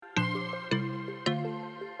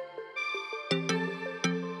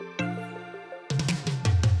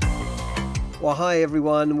Well, hi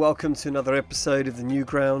everyone. Welcome to another episode of the New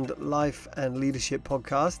Ground Life and Leadership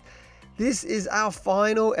Podcast. This is our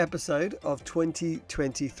final episode of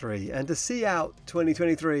 2023. And to see out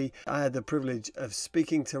 2023, I had the privilege of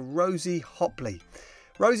speaking to Rosie Hopley.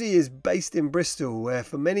 Rosie is based in Bristol, where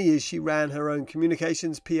for many years she ran her own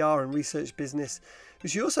communications, PR and research business.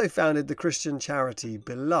 But she also founded the Christian charity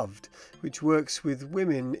Beloved, which works with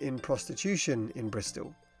women in prostitution in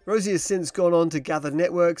Bristol. Rosie has since gone on to gather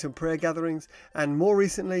networks and prayer gatherings, and more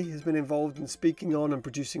recently has been involved in speaking on and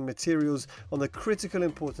producing materials on the critical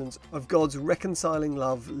importance of God's reconciling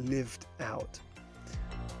love lived out.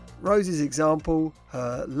 Rosie's example,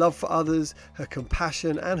 her love for others, her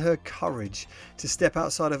compassion and her courage to step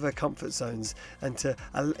outside of her comfort zones and to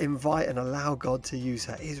invite and allow God to use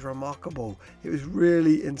her is remarkable. It was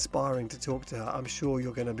really inspiring to talk to her. I'm sure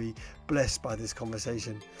you're going to be blessed by this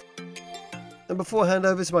conversation. And before I hand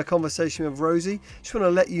over to my conversation with Rosie, just want to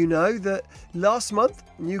let you know that last month,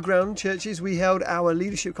 New Ground Churches, we held our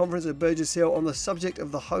leadership conference at Burgess Hill on the subject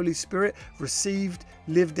of the Holy Spirit, received,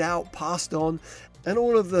 lived out, passed on. And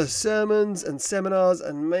all of the sermons and seminars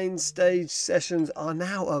and main stage sessions are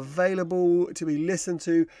now available to be listened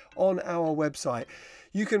to on our website.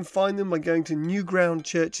 You can find them by going to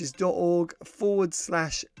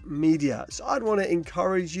newgroundchurches.org/media. So I'd want to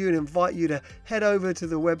encourage you and invite you to head over to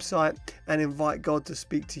the website and invite God to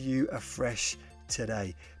speak to you afresh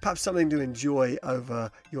today. Perhaps something to enjoy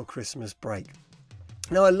over your Christmas break.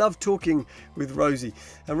 Now, I love talking with Rosie,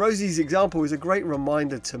 and Rosie's example is a great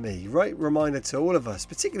reminder to me, great reminder to all of us,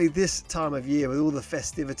 particularly this time of year with all the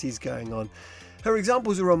festivities going on. Her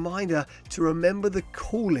example is a reminder to remember the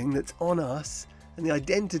calling that's on us and the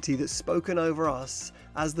identity that's spoken over us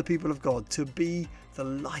as the people of God to be the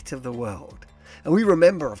light of the world. And we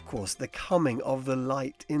remember, of course, the coming of the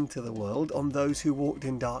light into the world on those who walked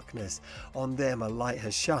in darkness. On them a light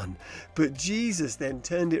has shone. But Jesus then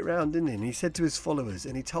turned it round, didn't he? And he said to his followers,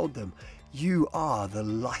 and he told them, "You are the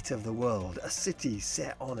light of the world, a city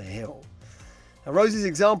set on a hill." Now, Rosie's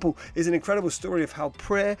example is an incredible story of how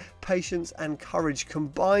prayer, patience and courage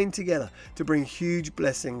combine together to bring huge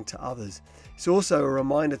blessing to others. It's also a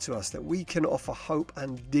reminder to us that we can offer hope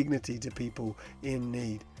and dignity to people in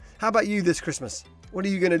need. How about you this Christmas? What are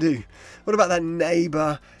you going to do? What about that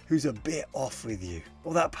neighbour who's a bit off with you?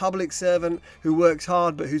 Or that public servant who works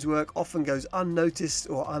hard but whose work often goes unnoticed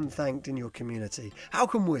or unthanked in your community? How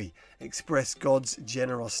can we express God's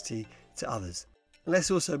generosity to others? And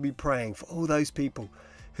let's also be praying for all those people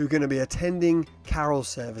who are going to be attending carol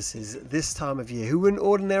services this time of year, who wouldn't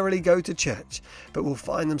ordinarily go to church, but will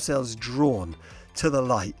find themselves drawn to the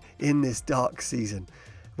light in this dark season,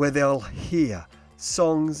 where they'll hear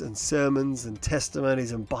songs and sermons and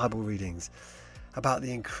testimonies and Bible readings about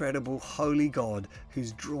the incredible holy God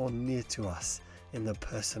who's drawn near to us in the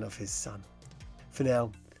person of his Son. For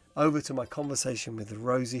now, over to my conversation with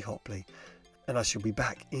Rosie Hopley, and I shall be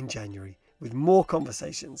back in January with more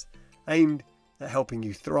conversations aimed at helping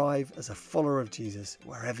you thrive as a follower of Jesus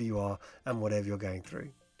wherever you are and whatever you're going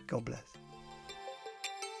through. God bless.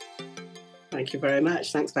 Thank you very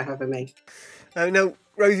much. Thanks for having me. Now,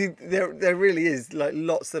 Rosie, there really is like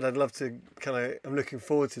lots that I'd love to I'm looking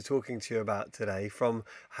forward to talking to you about today, from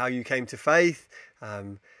how you came to faith,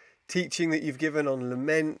 teaching that you've given on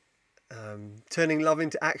lament, turning love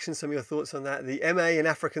into action, some of your thoughts on that, the MA in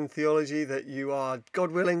African theology that you are,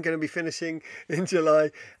 God willing, going to be finishing in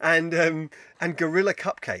July, and gorilla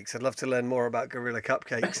cupcakes. I'd love to learn more about gorilla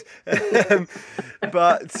cupcakes.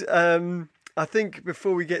 But I think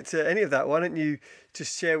before we get to any of that, why don't you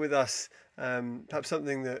just share with us perhaps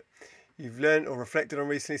something that you've learned or reflected on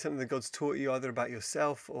recently, something that God's taught you either about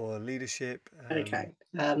yourself or leadership? Okay.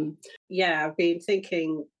 I've been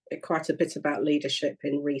thinking quite a bit about leadership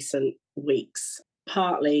in recent weeks,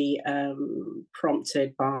 partly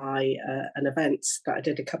prompted by an event that I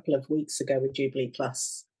did a couple of weeks ago with Jubilee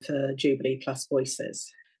Plus for Jubilee Plus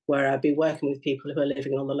Voices, where I've been working with people who are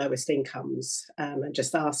living on the lowest incomes and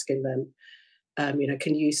just asking them,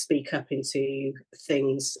 can you speak up into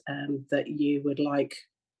things that you would like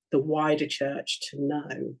the wider church to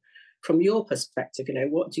know from your perspective?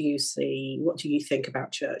 What do you see? What do you think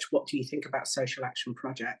about church? What do you think about social action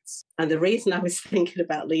projects? And the reason I was thinking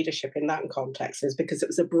about leadership in that context is because it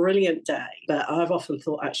was a brilliant day. But I've often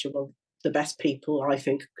thought, actually, well, the best people I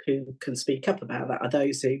think who can speak up about that are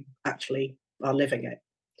those who actually are living it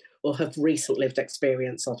or have recent lived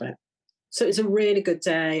experience of it. So it's a really good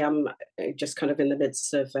day. I'm just kind of in the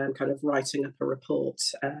midst of kind of writing up a report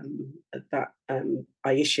that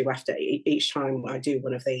I issue after each time I do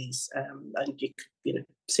one of these. And you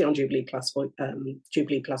see on Jubilee Plus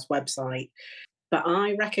website. But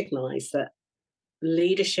I recognise that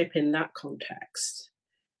leadership in that context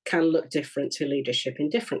can look different to leadership in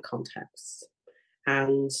different contexts.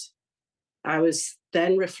 And I was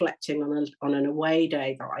then reflecting on an away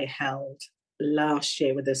day that I held last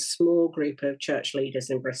year with a small group of church leaders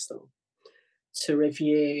in Bristol to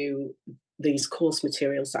review these course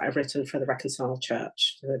materials that I've written for the Reconciled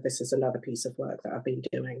Church. So this is another piece of work that I've been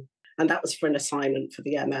doing. And that was for an assignment for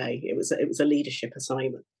the MA. It was a leadership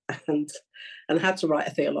assignment, and I had to write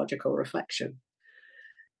a theological reflection.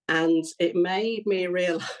 And it made me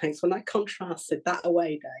realise, when I contrasted that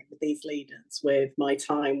away day with these leaders with my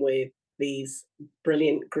time with these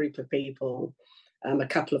brilliant group of people a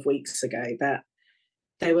couple of weeks ago, that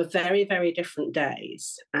they were very, very different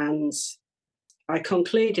days. And I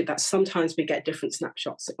concluded that sometimes we get different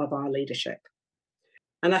snapshots of our leadership.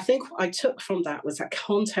 And I think what I took from that was that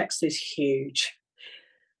context is huge.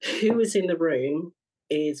 Who is in the room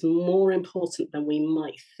is more important than we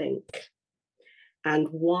might think. And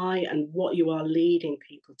why and what you are leading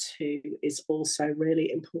people to is also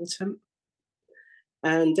really important.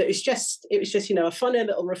 And it was just, a funny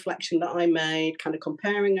little reflection that I made, kind of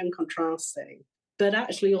comparing and contrasting, but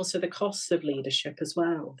actually also the costs of leadership as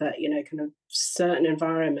well, that, kind of certain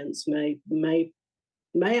environments may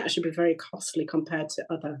actually be very costly compared to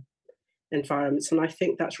other environments. And I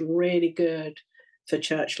think that's really good for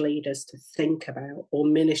church leaders to think about, or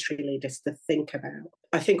ministry leaders to think about.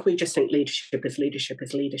 I think we just think leadership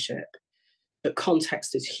is leadership, but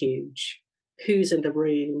context is huge. Who's in the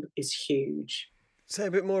room is huge. Say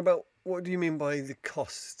a bit more about, what do you mean by the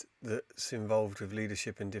cost that's involved with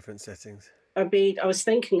leadership in different settings? I was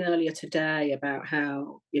thinking earlier today about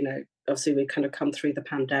how, obviously we've kind of come through the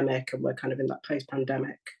pandemic and we're kind of in that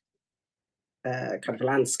post-pandemic kind of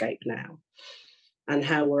landscape now, and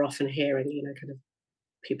how we're often hearing, kind of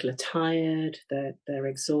people are tired, they're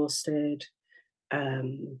exhausted,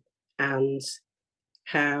 and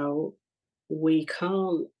how we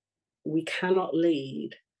cannot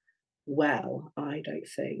lead well, I don't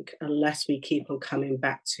think, unless we keep on coming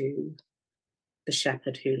back to the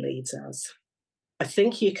shepherd who leads us. I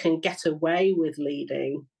think you can get away with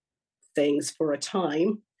leading things for a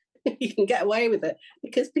time. You can get away with it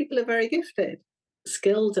because people are very gifted,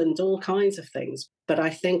 skilled, and all kinds of things. But I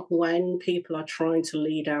think when people are trying to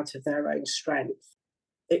lead out of their own strength,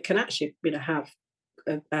 it can actually, have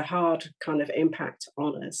a hard kind of impact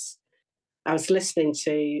on us. I was listening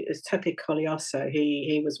to Topi Colioso.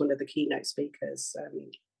 He was one of the keynote speakers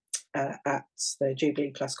at the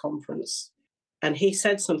Jubilee Plus conference. And he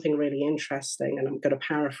said something really interesting, and I'm going to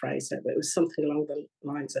paraphrase it, but it was something along the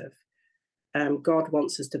lines of, God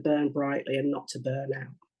wants us to burn brightly and not to burn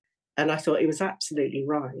out. And I thought he was absolutely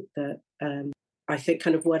right, that I think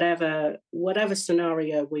kind of whatever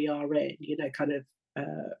scenario we are in, kind of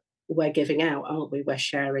we're giving out, aren't we? We're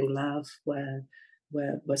sharing love, we're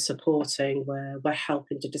supporting, we're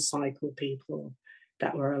helping to disciple people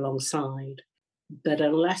that we're alongside. But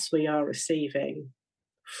unless we are receiving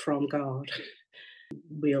from God,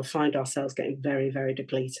 we'll find ourselves getting very, very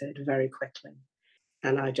depleted very quickly.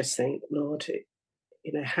 And I just think, Lord,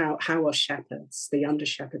 how are shepherds, the under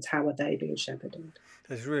shepherds, how are they being shepherded?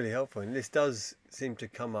 That's really helpful. And this does seem to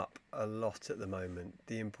come up a lot at the moment,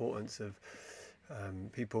 the importance of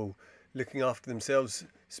people looking after themselves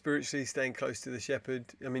spiritually, staying close to the shepherd.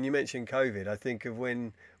 I mean, you mentioned COVID. I think of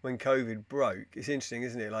when COVID broke. It's interesting,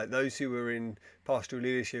 isn't it? Like those who were in pastoral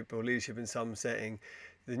leadership or leadership in some setting,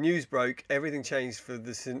 the news broke, everything changed for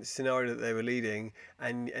the scenario that they were leading,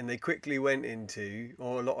 and they quickly went into,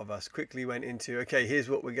 or a lot of us quickly went into, okay, here's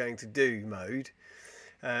what we're going to do mode,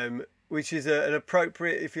 which is an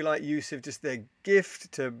appropriate, if you like, use of just their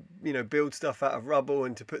gift to, build stuff out of rubble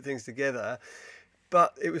and to put things together.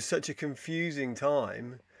 But it was such a confusing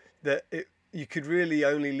time that you could really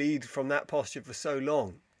only lead from that posture for so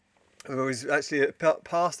long. It was actually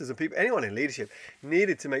pastors and people, anyone in leadership,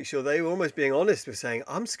 needed to make sure they were almost being honest with saying,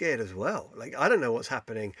 I'm scared as well. Like, I don't know what's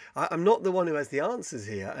happening. I'm not the one who has the answers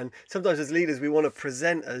here. And sometimes as leaders, we want to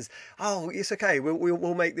present as, oh, it's okay,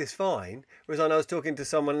 we'll make this fine. Whereas I was talking to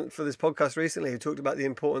someone for this podcast recently who talked about the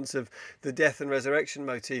importance of the death and resurrection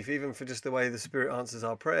motif, even for just the way the Spirit answers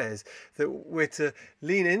our prayers, that we're to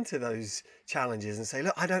lean into those challenges and say,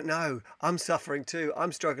 look, I don't know, I'm suffering too,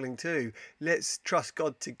 I'm struggling too, let's trust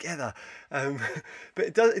God together. But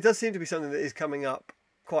it does seem to be something that is coming up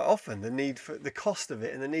quite often, the need for the cost of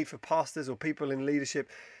it and the need for pastors or people in leadership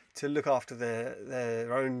to look after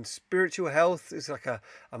their own spiritual health. It's like a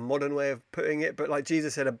modern way of putting it, but like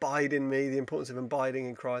Jesus said, abide in me, the importance of abiding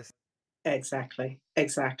in Christ. Exactly.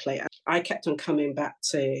 I kept on coming back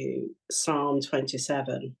to Psalm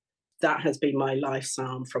 27. That has been my life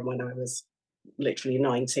psalm from when I was literally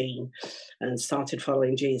 19 and started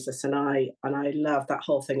following Jesus. And I love that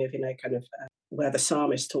whole thing of, kind of where the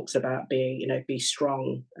psalmist talks about being, be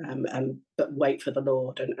strong, but wait for the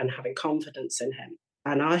Lord, and having confidence in him.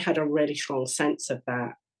 And I had a really strong sense of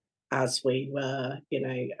that as we were,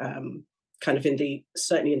 kind of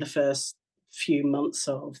certainly in the first few months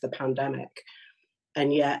of the pandemic.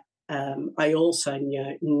 And yet I also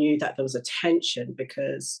knew that there was a tension,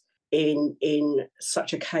 because in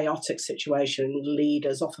such a chaotic situation,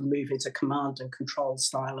 leaders often move into command and control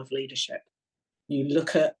style of leadership. You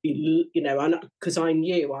look at, because I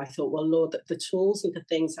thought, well, Lord, that the tools and the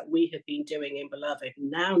things that we have been doing in Beloved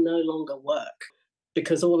now no longer work,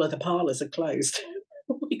 because all of the parlours are closed.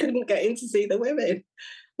 We couldn't get in to see the women.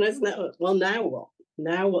 And isn't that, well, now what?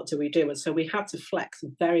 Now what do we do? And so we had to flex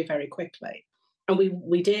very, very quickly. And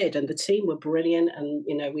we did, and the team were brilliant. And,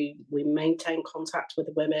 we maintained contact with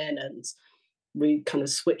the women, and we kind of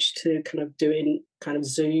switched to kind of doing kind of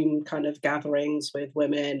Zoom kind of gatherings with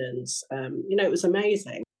women. And, it was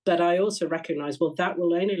amazing. But I also recognized, well, that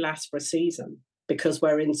will only last for a season, because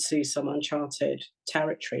we're into some uncharted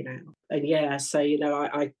territory now. And so,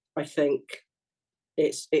 I think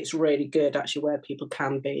it's really good actually where people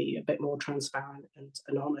can be a bit more transparent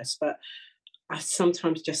and honest. But I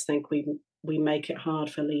sometimes just think we make it hard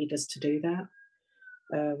for leaders to do that,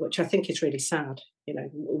 which I think is really sad.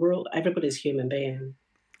 Everybody's human being.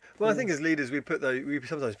 Well, I think as leaders, we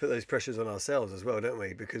sometimes put those pressures on ourselves as well, don't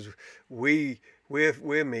we? Because we're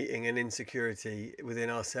meeting an insecurity within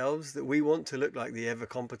ourselves, that we want to look like the ever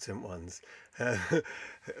competent ones,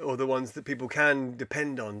 or the ones that people can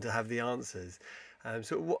depend on to have the answers.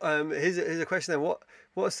 Here's a question then. What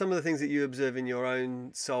are some of the things that you observe in your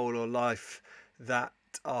own soul or life that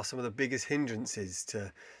are some of the biggest hindrances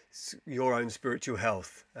to your own spiritual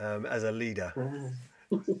health as a leader?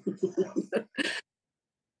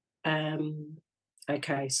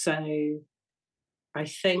 Okay, so I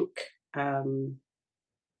think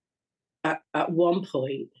at one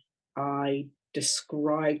point I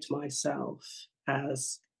described myself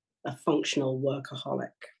as a functional workaholic.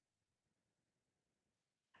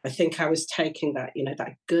 I think I was taking that,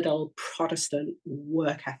 that good old Protestant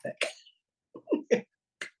work ethic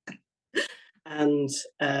and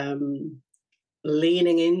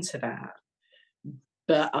leaning into that.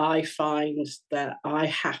 But I find that I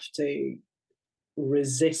have to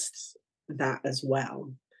resist that as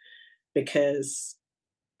well, because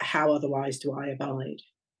how otherwise do I abide?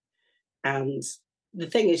 And the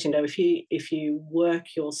thing is, if you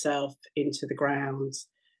work yourself into the ground,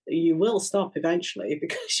 you will stop eventually,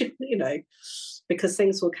 because because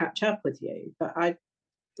things will catch up with you. But I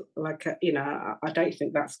don't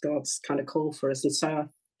think that's God's kind of call for us. And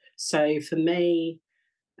so for me,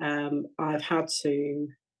 I've had to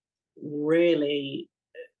really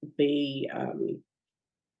be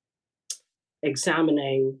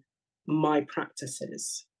examining my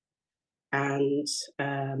practices, and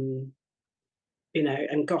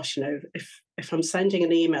and gosh, if I'm sending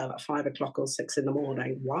an email at 5 o'clock or 6 in the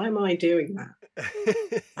morning, why am I doing that?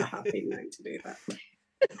 I have been known to do that.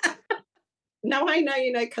 Now I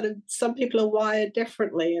know, kind of some people are wired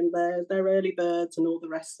differently, and they're early birds and all the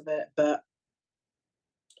rest of it, but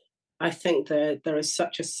I think that there is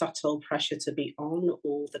such a subtle pressure to be on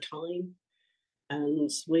all the time, and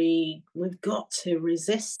we've got to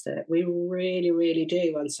resist it. We really, really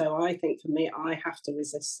do. And so I think for me, I have to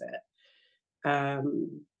resist it.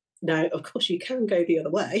 Now, of course, you can go the other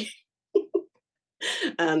way.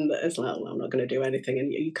 And it's like, well, I'm not going to do anything,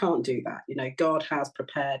 and you can't do that. God has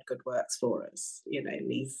prepared good works for us.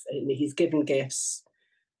 And he's given gifts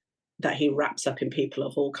that he wraps up in people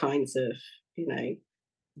of all kinds of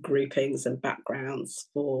groupings and backgrounds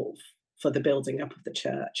for the building up of the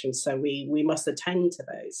church. And so we must attend to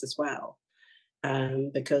those as well,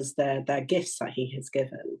 because they're gifts that he has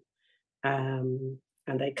given, and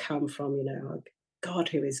they come from a God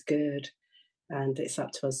who is good. And it's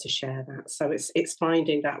up to us to share that. So it's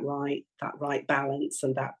finding that right balance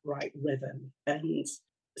and that right rhythm. And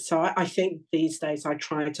so I think these days I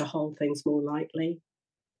try to hold things more lightly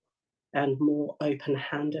and more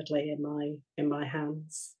open-handedly in my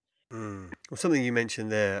hands. Well, something you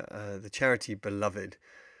mentioned there, the charity Beloved.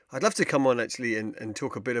 I'd love to come on actually and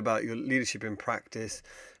talk a bit about your leadership in practice,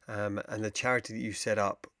 and the charity that you set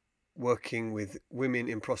up working with women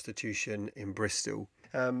in prostitution in Bristol.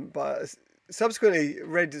 But subsequently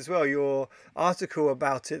read as well your article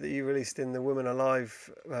about it that you released in the Women Alive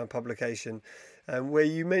publication, where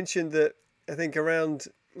you mentioned that I think around,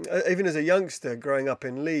 even as a youngster growing up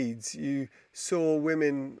in Leeds, you saw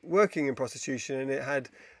women working in prostitution, and it had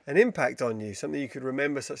an impact on you, something you could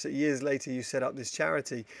remember, such that years later you set up this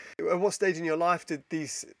charity. At what stage in your life did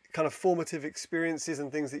these kind of formative experiences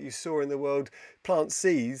and things that you saw in the world plant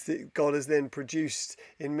seeds that God has then produced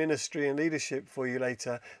in ministry and leadership for you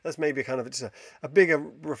later? That's maybe kind of just a bigger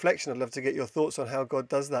reflection. I'd love to get your thoughts on how God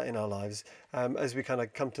does that in our lives as we kind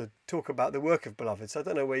of come to talk about the work of Beloved. So I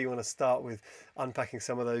don't know where you want to start with unpacking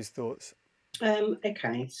some of those thoughts.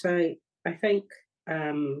 Okay, so I think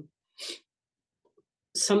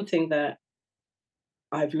something that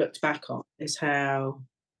I've looked back on is how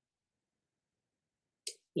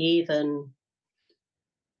even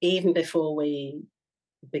before we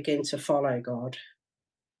begin to follow God,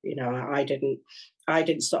 you know, I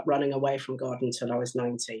didn't stop running away from God until I was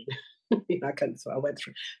 19. You know, I went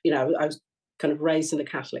through, you know, I was kind of raised in the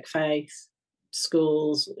Catholic faith,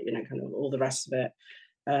 schools, you know, kind of all the rest of it.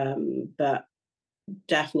 But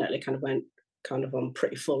definitely kind of went kind of on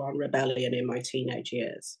pretty full on rebellion in my teenage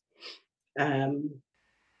years.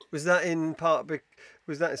 Was that in part?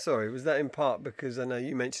 Was that in part because I know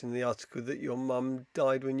you mentioned in the article that your mum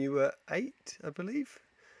died when you were 8, I believe.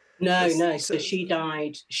 No. So So, she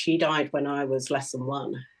died. She died when I was less than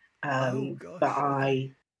one. oh But gosh,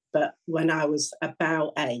 okay. but when I was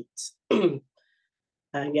about 8, yeah,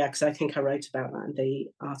 because I think I wrote about that in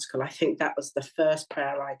the article. I think that was the first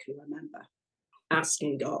prayer I can remember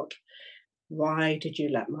asking God, "Why did you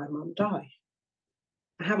let my mum die?"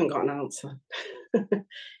 I haven't got an answer.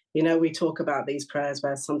 You know, we talk about these prayers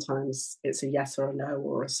where sometimes it's a yes or a no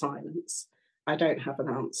or a silence. I don't have an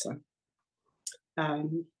answer.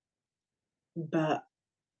 Um, but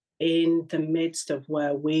in the midst of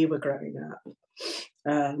where we were growing up,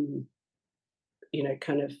 um, you know,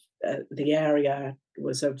 kind of the area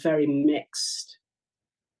was a very mixed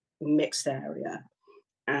area,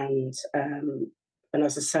 and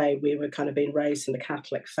as I say, we were kind of being raised in the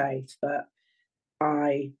Catholic faith, but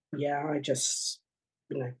I just,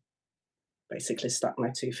 you know, basically stuck my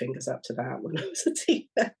two fingers up to that when I was a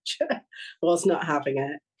teenager. Was not having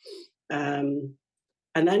it. Um,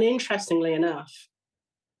 and then, interestingly enough,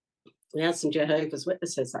 we had some Jehovah's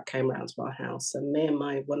Witnesses that came round to our house, and me and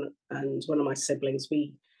one of my siblings,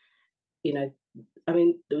 we, you know, I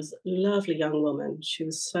mean, there was a lovely young woman. She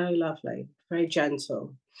was so lovely, very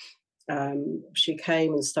gentle. She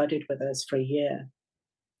came and studied with us for a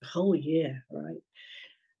whole year, right?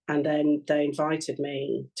 And then they invited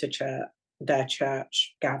me to their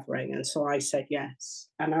church gathering, and so I said yes.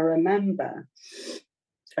 And I remember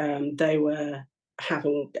they were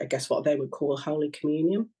having, I guess, what they would call Holy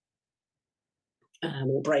Communion,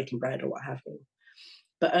 or breaking bread or what have you.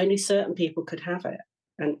 But only certain people could have it,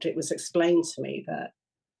 and it was explained to me that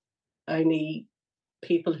only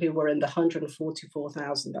people who were in the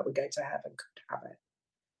 144,000 that would go to heaven could have it.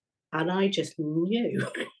 And I just knew.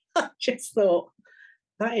 I just thought,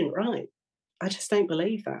 that ain't right. I just don't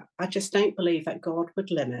believe that. I just don't believe that God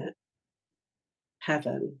would limit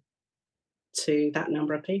heaven to that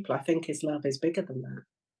number of people. I think his love is bigger than that.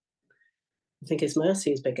 I think his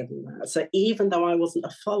mercy is bigger than that. So even though I wasn't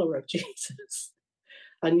a follower of Jesus,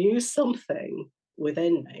 I knew something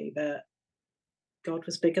within me that God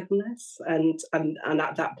was bigger than this. And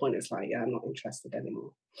at that point, it's like, yeah, I'm not interested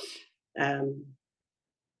anymore. Um,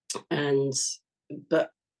 and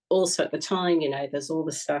but also at the time, you know, there's all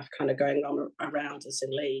the stuff kind of going on around us in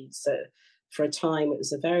Leeds. So for a time, it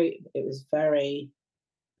was very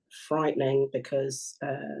frightening because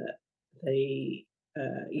the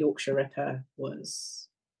Yorkshire Ripper was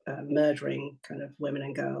murdering kind of women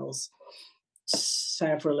and girls,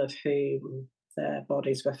 several of whom their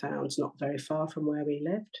bodies were found not very far from where we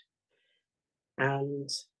lived. And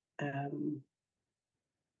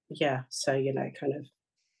yeah, so, you know, kind of,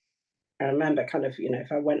 I remember kind of, you know,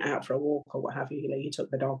 if I went out for a walk or what have you, you know, you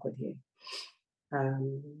took the dog with you.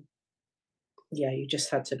 Um, yeah, you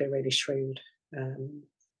just had to be really shrewd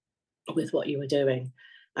with what you were doing.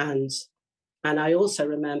 And I also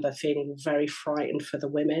remember feeling very frightened for the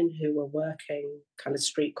women who were working kind of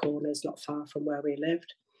street corners not far from where we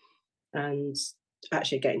lived, and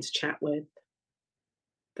actually getting to chat with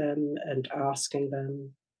them and asking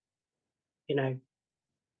them, you know,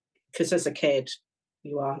 because as a kid,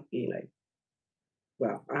 you are, you know,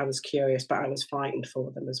 well, I was curious, but I was frightened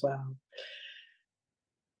for them as well.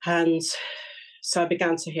 And so I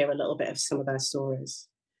began to hear a little bit of some of their stories.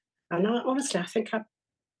 And honestly, I don't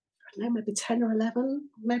know, maybe 10 or 11,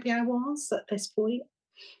 maybe I was at this point.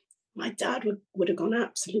 My dad would have gone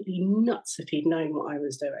absolutely nuts if he'd known what I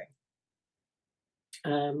was doing.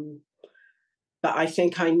 Um, but I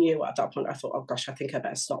think I knew at that point, I thought, oh gosh, I think I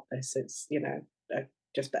better stop this. It's, you know, I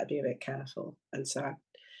just better be a bit careful. And so,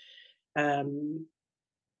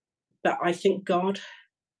 but I think God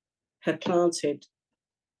had planted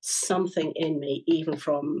something in me, even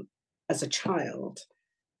from as a child,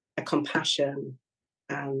 a compassion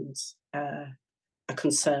and a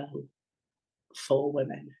concern for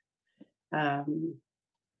women.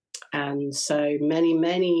 And so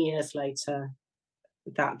many years later,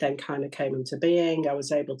 that then kind of came into being. I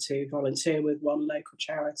was able to volunteer with one local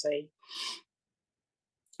charity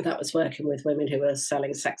that was working with women who were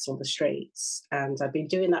selling sex on the streets. And I've been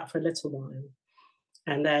doing that for a little while.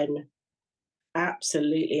 And then,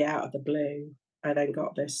 absolutely out of the blue, I then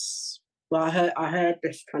got this. Well, I heard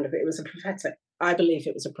this kind of, it was a prophetic, I believe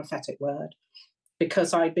it was a prophetic word,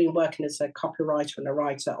 because I'd been working as a copywriter and a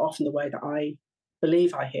writer. Often the way that I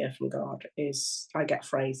believe I hear from God is I get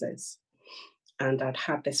phrases. And I'd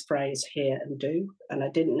had this phrase, hear and do, and I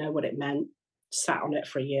didn't know what it meant, sat on it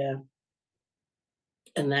for a year.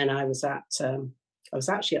 And then I was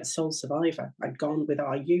actually at Soul Survivor. I'd gone with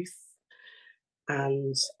our youth,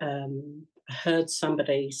 and heard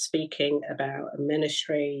somebody speaking about a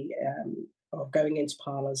ministry of going into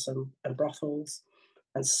parlours and brothels,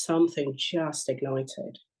 and something just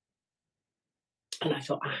ignited. And I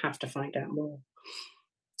thought, I have to find out more.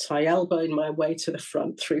 So I elbowed my way to the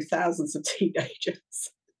front through thousands of teenagers.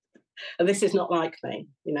 And this is not like me,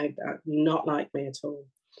 not like me at all.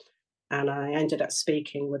 And I ended up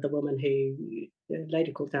speaking with a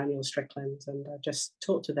lady called Danielle Strickland, and I just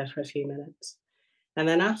talked to her for a few minutes. And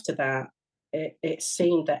then after that, it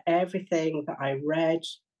seemed that everything that I read,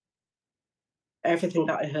 everything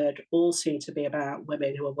that I heard, all seemed to be about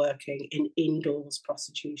women who are working in indoors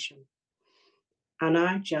prostitution. And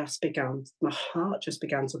my heart just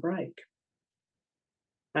began to break.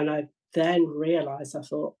 And I then realized, I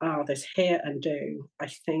thought, this hear and do. I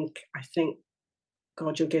think,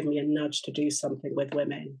 God, you'll give me a nudge to do something with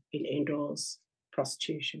women in indoors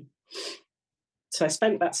prostitution. So I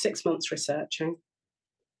spent about 6 months researching,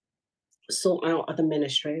 sought out other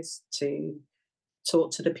ministries to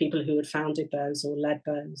talk to the people who had founded those or led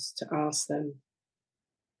those, to ask them,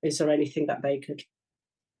 is there anything that they could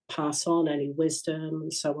pass on, any wisdom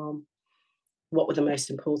and so on? What were the most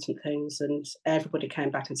important things? And everybody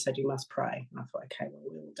came back and said, you must pray. And I thought, okay, well,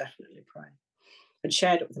 we will definitely pray. And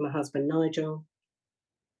shared it with my husband, Nigel,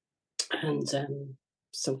 and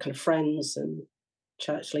some kind of friends and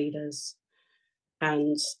church leaders.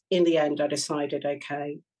 And in the end, I decided,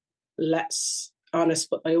 okay, I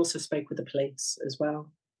also spoke with the police as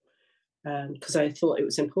well, because I thought it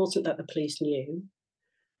was important that the police knew.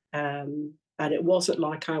 And it wasn't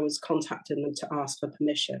like I was contacting them to ask for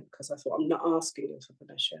permission, because I thought, I'm not asking you for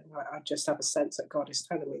permission. I just have a sense that God is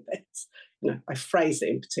telling me this. I phrased it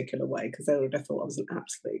in a particular way because they would have thought I was an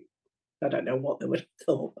absolute, I don't know what they would have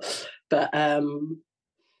thought. But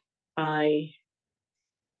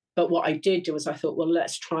what I did do was I thought, well,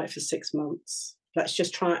 let's try it for 6 months. Let's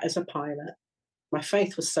just try it as a pilot. My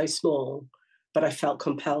faith was so small, but I felt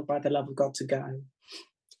compelled by the love of God to go.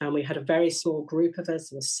 And we had a very small group of us.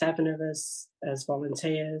 There were 7 of us as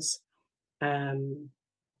volunteers. Kind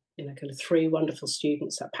of 3 wonderful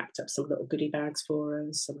students that packed up some little goodie bags for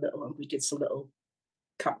us. We did some little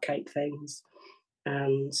cupcake things,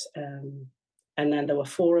 and then there were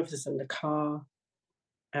 4 of us in the car.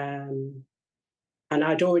 And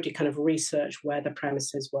I'd already kind of researched where the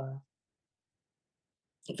premises were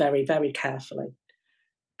very, very carefully,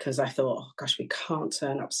 because I thought, oh gosh, we can't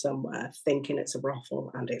turn up somewhere thinking it's a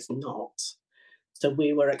brothel and it's not. So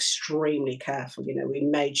we were extremely careful. We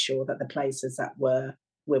made sure that the places that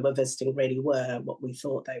we were visiting really were what we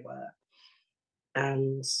thought they were.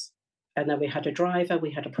 And then we had a driver,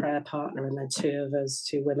 we had a prayer partner, and then 2 of us,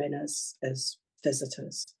 2 women as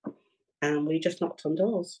visitors. And we just knocked on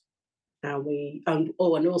doors. And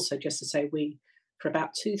also just to say, for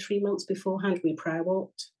about 2-3 months beforehand, we prayer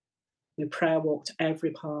walked. We prayer walked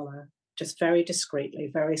every parlour, just very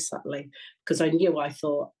discreetly, very subtly, because I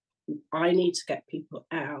thought, I need to get people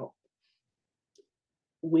out.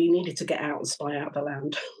 We needed to get out and spy out the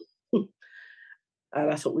land.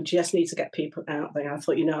 And I thought, we just need to get people out there. I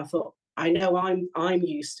thought, I know I'm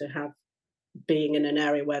used to being in an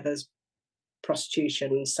area where there's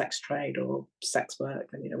prostitution, sex trade, or sex work.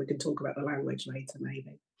 And, we can talk about the language later,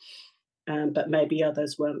 maybe. But maybe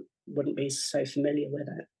others wouldn't be so familiar with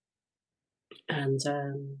it. And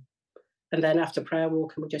then after prayer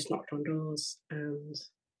walking, we just knocked on doors, and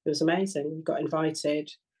it was amazing. We got invited.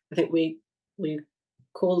 I think we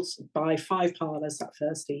called by 5 parlours that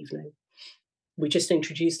first evening. We just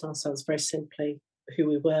introduced ourselves very simply, who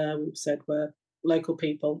we were. We said we're local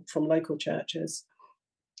people from local churches.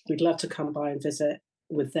 We'd love to come by and visit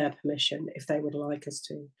with their permission if they would like us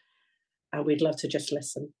to. And we'd love to just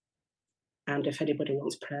listen. And if anybody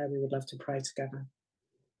wants prayer, we would love to pray together.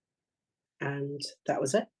 And that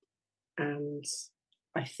was it. And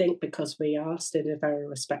I think because we asked in a very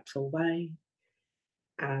respectful way,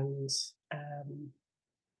 and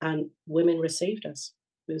women received us.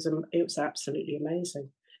 It was absolutely amazing.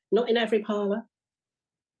 Not in every parlour.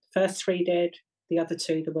 First three did. The other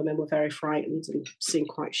two, the women were very frightened and seemed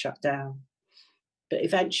quite shut down. But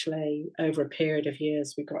eventually, over a period of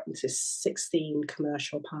years, we got into 16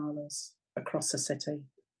 commercial parlours across the city,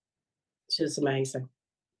 which is amazing.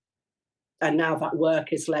 And now that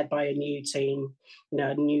work is led by a new team,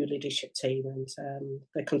 a new leadership team, and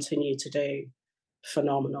they continue to do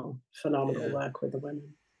phenomenal work with the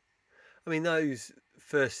women. I mean, those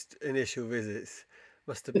first initial visits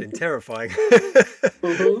must have been terrifying.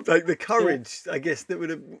 Mm-hmm. Like the courage, I guess, that would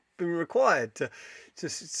have been required to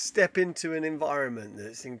step into an environment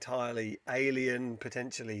that's entirely alien,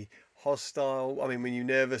 potentially hostile. I mean, were you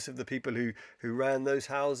nervous of the people who ran those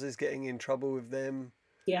houses, getting in trouble with them?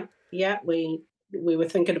 Yeah, we were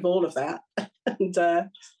thinking of all of that,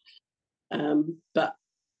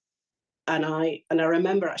 I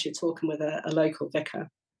remember actually talking with a local vicar,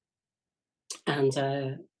 and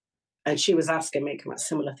she was asking me about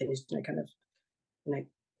similar things,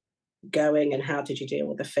 going and how did you deal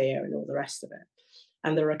with the fear and all the rest of it.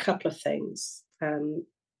 And there are a couple of things.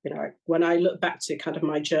 When I look back to kind of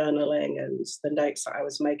my journaling and the notes that I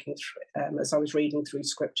was making as I was reading through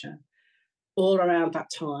scripture, all around that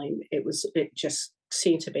time, it just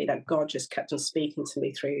seemed to be that God just kept on speaking to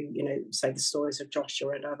me through, say the stories of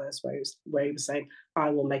Joshua and others, where he was saying, I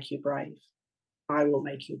will make you brave. I will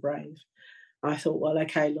make you brave. I thought, well,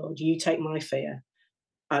 okay, Lord, you take my fear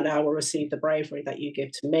and I will receive the bravery that you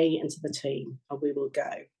give to me and to the team, and we will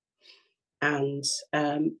go. And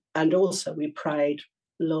also we prayed,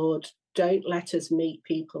 Lord, don't let us meet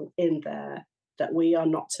people in there that we are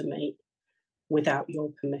not to meet without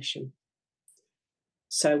your permission.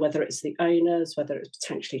 So whether it's the owners, whether it's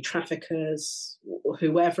potentially traffickers, or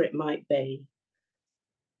whoever it might be,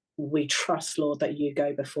 we trust, Lord, that you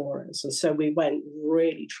go before us. And so we went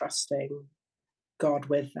really trusting God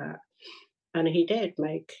with that. And he did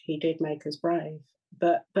make us brave,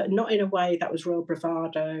 but not in a way that was real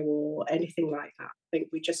bravado or anything like that. I think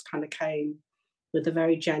we just kind of came with a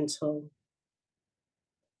very gentle,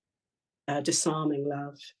 disarming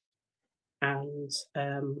love, and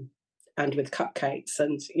with cupcakes,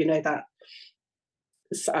 and that.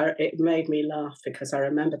 So it made me laugh because I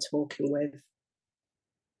remember talking with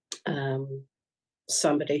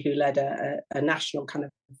somebody who led a national kind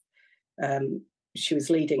of. She was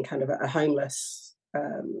leading kind of a homeless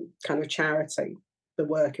kind of charity, the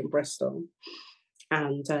work in Bristol,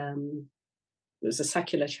 and it was a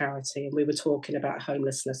secular charity, and we were talking about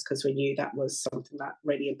homelessness because we knew that was something that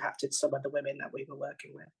really impacted some of the women that we were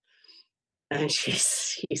working with. And she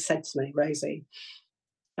said to me, Rosie,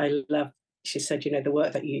 she said, the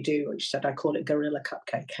work that you do, and she said, I call it gorilla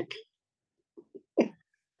cupcake.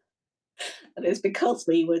 And it's because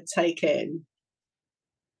we would take in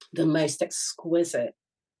the most exquisite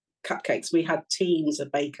cupcakes. We had teams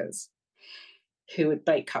of bakers who would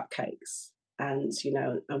bake cupcakes, and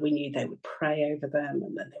and we knew they would pray over them,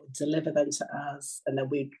 and then they would deliver them to us, and then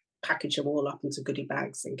we'd package them all up into goodie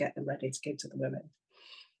bags and get them ready to give to the women.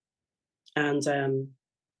 And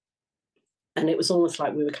it was almost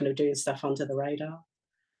like we were kind of doing stuff under the radar.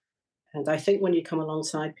 And I think when you come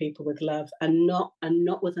alongside people with love and not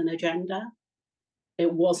with an agenda,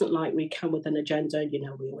 it wasn't like we come with an agenda,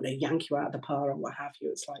 we want to yank you out of the parlour or what have you.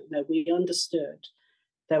 It's like, no, we understood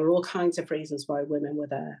there were all kinds of reasons why women were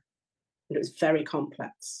there. And it was very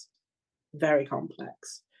complex.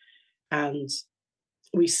 And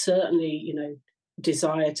we certainly,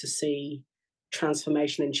 desire to see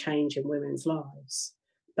transformation and change in women's lives.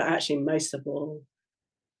 But actually, most of all,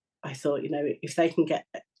 I thought, if they can get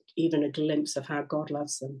even a glimpse of how God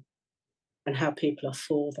loves them and how people are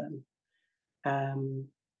for them,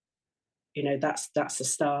 that's the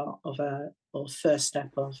start of or first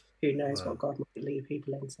step of who knows what God might lead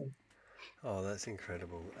people into. Oh, that's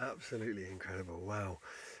incredible. Absolutely incredible. Wow.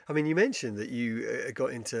 I mean, you mentioned that you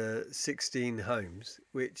got into 16 homes,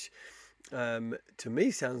 which to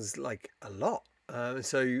me sounds like a lot.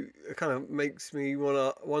 So it kind of makes me want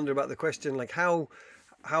to wonder about the question, like how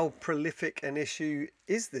prolific an issue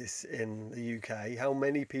is this in the UK? How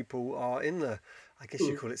many people are in the, I guess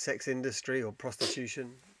you call it sex industry or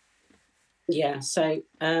prostitution? Yeah. So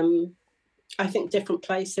I think different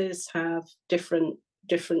places have different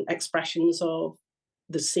expressions of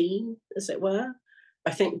the scene, as it were.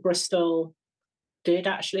 I think Bristol did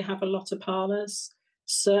actually have a lot of parlours.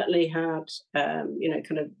 Certainly had,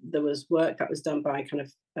 kind of, there was work that was done by kind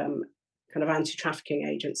of anti-trafficking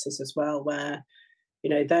agencies as well, where,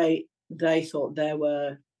 they thought there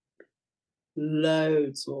were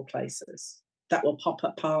loads more places that were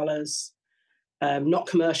pop-up parlours, not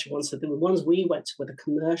commercial ones. So the ones we went to were the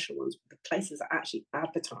commercial ones, the places that actually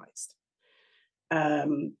advertised.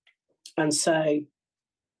 And so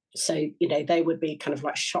they would be kind of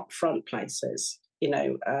like shop front places,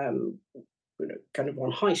 kind of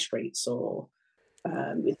on high streets or.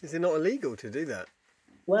 Is it not illegal to do that?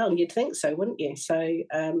 Well, you'd think so, wouldn't you? So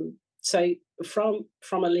from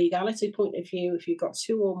a legality point of view, if you've got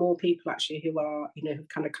two or more people actually who are, who've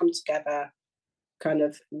kind of come together kind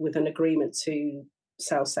of with an agreement to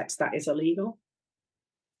sell sex, that is illegal.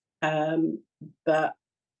 But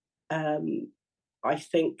I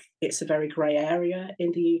think it's a very grey area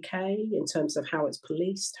in the UK in terms of how it's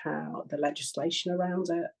policed, how the legislation around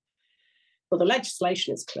it. Well, the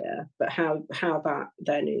legislation is clear, but how that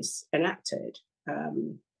then is enacted,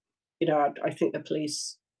 I think the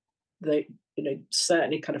police,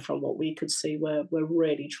 certainly kind of from what we could see, we're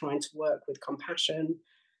really trying to work with compassion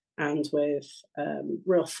and with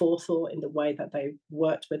real forethought in the way that they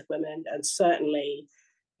worked with women, and certainly,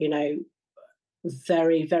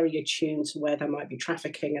 very, very attuned to where there might be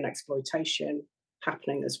trafficking and exploitation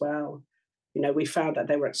happening as well. We found that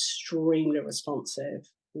they were extremely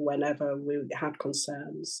responsive whenever we had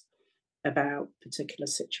concerns about particular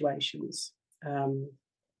situations.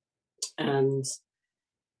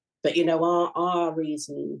 But our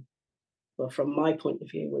reason, well, from my point of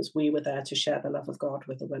view, was we were there to share the love of God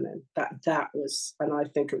with the women. That was, and I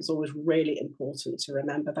think it was always really important to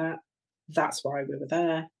remember that. That's why we were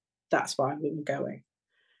there. That's why we were going.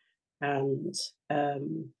 And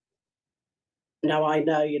now I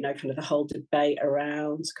know, kind of the whole debate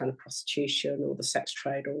around kind of prostitution or the sex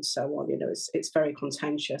trade or so on, it's very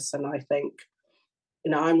contentious. And I think,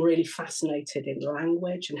 I'm really fascinated in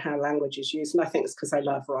language and how language is used. And I think it's because I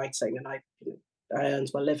love writing, and I earned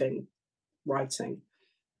my living writing.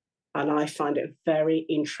 And I find it very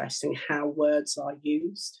interesting how words are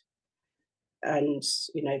used and,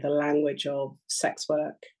 the language of sex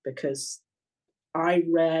work, because I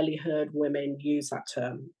rarely heard women use that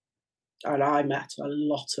term. And I met a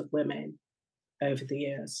lot of women over the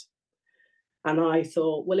years. And I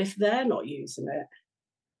thought, well, if they're not using it,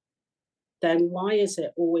 then why is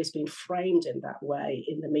it always been framed in that way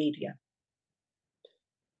in the media?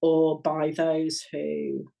 Or by those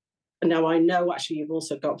who, now I know actually you've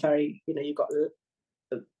also got you've got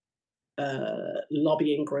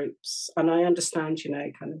lobbying groups, and I understand,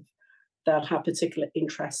 kind of they'll have particular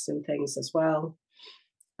interests in things as well.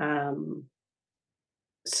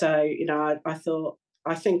 So,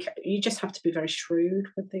 I think you just have to be very shrewd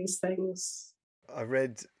with these things. I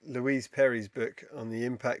read Louise Perry's book on the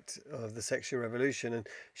impact of the sexual revolution, and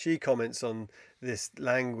she comments on this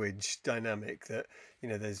language dynamic that,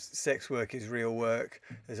 there's sex work is real work.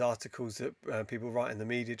 There's articles that people write in the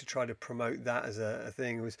media to try to promote that as a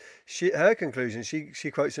thing. Her conclusion,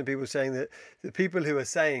 she quotes some people saying that the people who are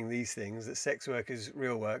saying these things, that sex work is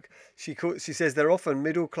real work, she says they're often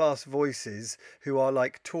middle class voices who are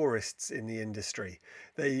like tourists in the industry.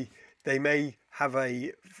 They may have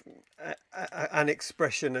an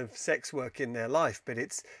expression of sex work in their life, but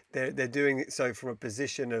they're doing it so from a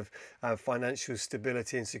position of financial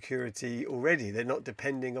stability and security already. They're not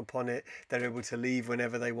depending upon it. They're able to leave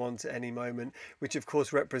whenever they want at any moment, which of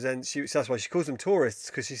course represents, that's why she calls them tourists,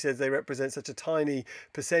 because she says they represent such a tiny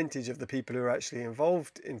percentage of the people who are actually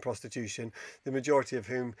involved in prostitution, the majority of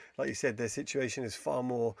whom, like you said, their situation is far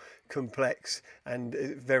more complex, and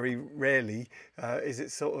very rarely is it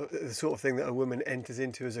the sort of thing that a woman enters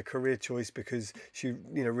into as a career choice because she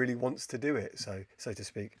really wants to do it, so to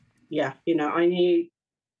speak. Yeah,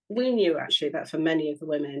 we knew actually that for many of the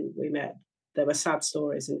women we met, there were sad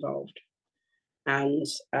stories involved. And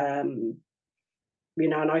and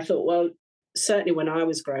I thought, well, certainly when I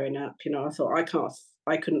was growing up, I thought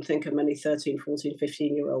I couldn't think of many 13, 14,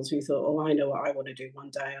 15-year-olds who thought, oh, I know what I want to do one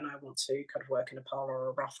day, and I want to kind of work in a parlour or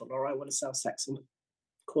a brothel, or I want to sell sex on the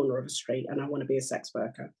corner of a street, and I want to be a sex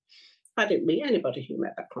worker. I didn't meet anybody who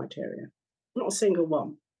met that criteria, not a single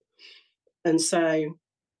one. And so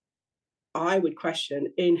I would question,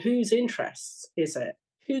 in whose interests is it?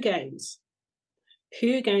 Who gains?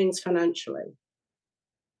 Who gains financially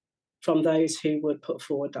from those who would put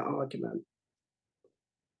forward that argument?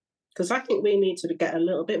 Because I think we need to get a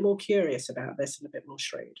little bit more curious about this and a bit more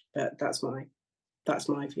shrewd. But that's my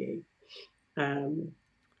view.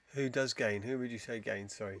 Who does gain? Who would you say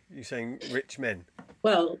gains? Sorry, you're saying rich men?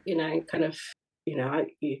 Well, kind of,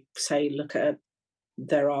 you say, look at,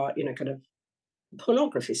 there are, kind of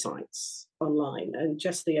pornography sites online, and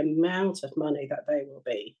just the amount of money that they will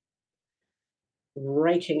be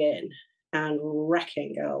raking in and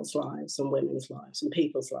wrecking girls' lives and women's lives and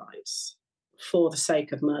people's lives for the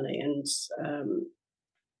sake of money.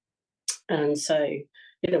 And so,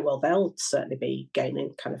 well, they'll certainly be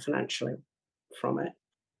gaining kind of financially from it.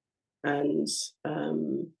 And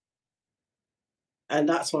and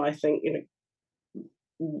that's why I think,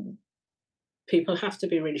 people have to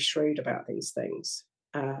be really shrewd about these things.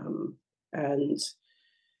 And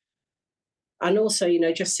also,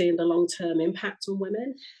 just seeing the long-term impact on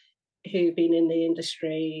women who've been in the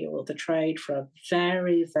industry or the trade for a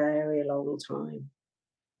very, very long time.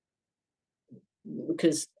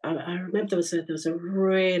 Because I remember there was a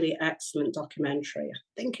really excellent documentary. I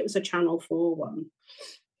think it was a Channel 4 one,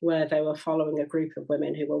 where they were following a group of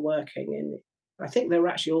women who were working in. I think they were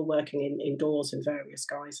actually all working indoors in various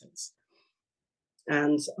guises.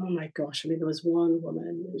 And oh my gosh, I mean, there was one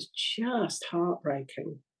woman who was just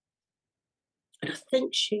heartbreaking. And I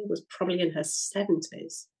think she was probably in her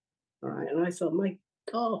 70s. Right. And I thought, my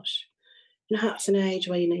gosh, that's an age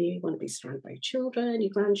where, you want to be surrounded by your children, your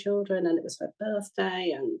grandchildren. And it was her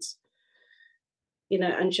birthday. And,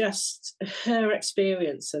 and just her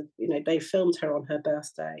experience of, they filmed her on her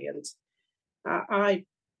birthday. And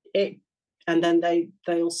and then they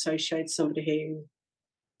also showed somebody who,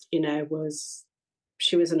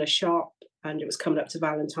 she was in a shop and it was coming up to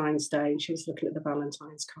Valentine's Day and she was looking at the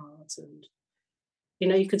Valentine's cards and,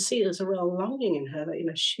 you could see there was a real longing in her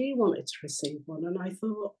that, she wanted to receive one. And I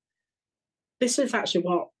thought, this is actually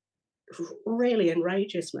what really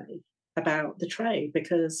enrages me about the trade,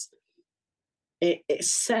 because it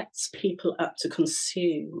sets people up to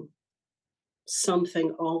consume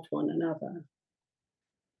something of one another.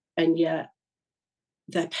 And yet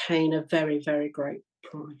they're paying a very, very great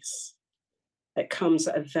price. It comes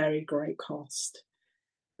at a very great cost.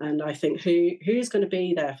 And I think who's going to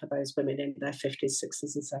be there for those women in their 50s,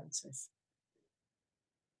 60s and 70s?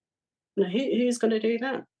 Who's going to do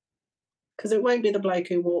that? Because it won't be the bloke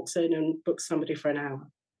who walks in and books somebody for an hour.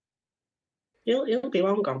 He'll be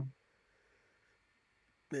long gone.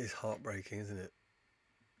 It's heartbreaking, isn't it?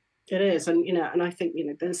 It is. And, and I think,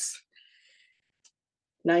 there's...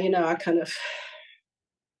 Now, I kind of...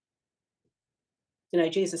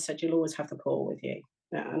 Jesus said you'll always have the poor with you.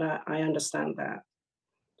 And I understand that.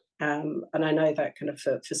 And I know that kind of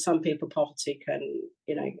for some people, poverty can,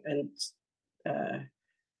 and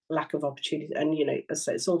lack of opportunity. And,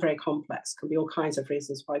 it's all very complex. Can be all kinds of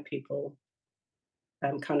reasons why people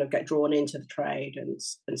kind of get drawn into the trade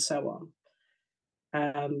and so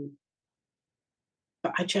on.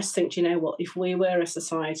 But I just think, what, if we were a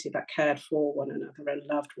society that cared for one another and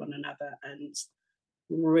loved one another and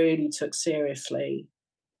really took seriously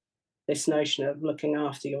this notion of looking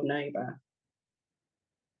after your neighbour,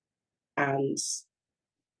 and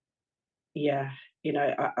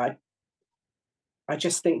I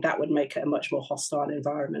just think that would make it a much more hostile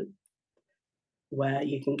environment where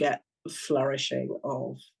you can get flourishing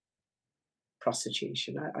of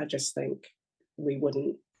prostitution. I just think we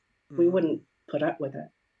wouldn't put up with it.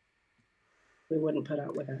 We wouldn't put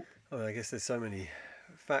up with it. Well, I guess there's so many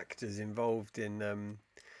factors involved in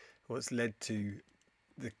what's led to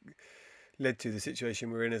the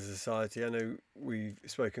situation we're in as a society. I know we've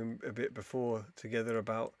spoken a bit before together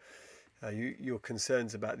about your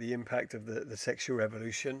concerns about the impact of the sexual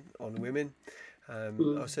revolution on women. I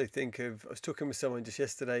also think I was talking with someone just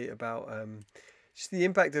yesterday about just the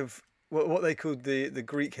impact of what they called the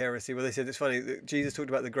Greek heresy, where they said, it's funny that Jesus talked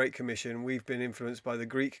about the Great Commission. We've been influenced by the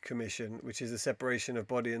Greek Commission, which is the separation of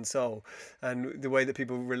body and soul, and the way that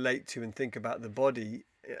people relate to and think about the body,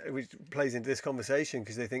 which plays into this conversation,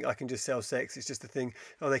 because they think, I can just sell sex, it's just a thing.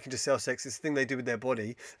 They can just sell sex, it's a thing they do with their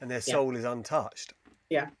body, and their soul is untouched.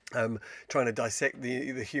 Yeah. Trying to dissect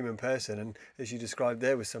the human person, and as you described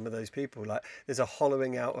there with some of those people, like there's a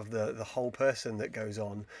hollowing out of the whole person that goes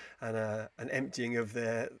on, and an emptying of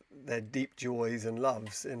their deep joys and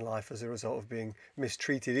loves in life as a result of being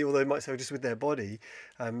mistreated, although it might say just with their body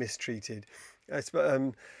mistreated.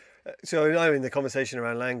 So I know in the conversation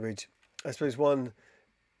around language, I suppose one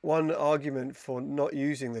argument for not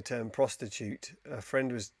using the term prostitute, a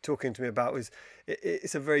friend was talking to me about, was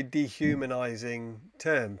it's a very dehumanizing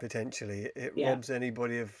term, potentially. It robs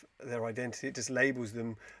anybody of their identity. It just labels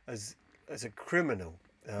them as a criminal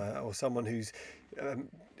or someone who's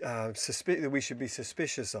that we should be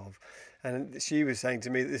suspicious of. And she was saying to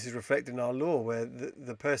me that this is reflected in our law, where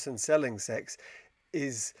the person selling sex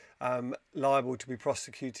is liable to be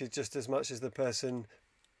prosecuted just as much as the person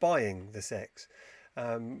buying the sex.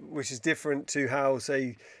 Which is different to how,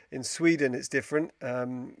 say, in Sweden it's different.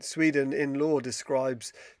 Sweden in law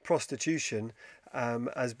describes prostitution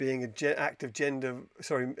as being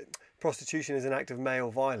prostitution is an act of male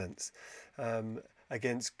violence.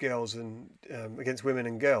 against girls and against women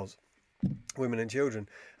and girls, women and children.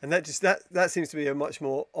 And that seems to be a much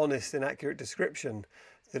more honest and accurate description,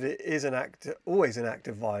 that it is always an act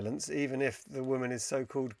of violence, even if the woman is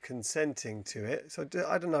so-called consenting to it. So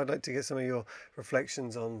I don't know, I'd like to get some of your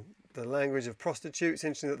reflections on the language of prostitutes.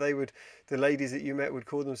 Interesting that the ladies that you met would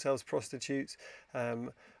call themselves prostitutes.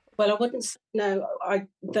 Well, I wouldn't say, no.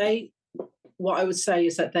 What I would say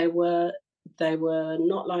is that they were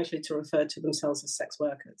not likely to refer to themselves as sex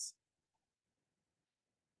workers.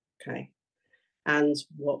 Okay. And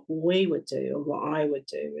what we would do, and what I would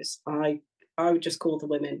do, is I would just call the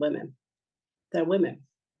women women. They're women.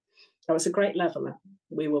 That was a great leveler.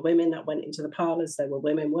 We were women that went into the parlours. There were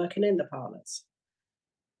women working in the parlours.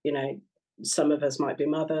 You know, some of us might be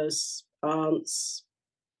mothers, aunts.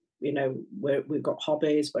 You know, we've got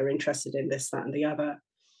hobbies. We're interested in this, that, and the other.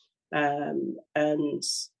 And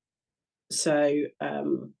so,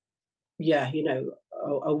 yeah, you know,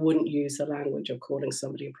 I wouldn't use the language of calling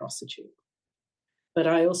somebody a prostitute. But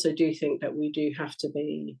I also do think that we do have to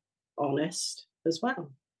be honest as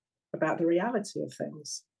well about the reality of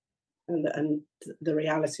things, and the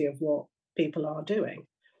reality of what people are doing.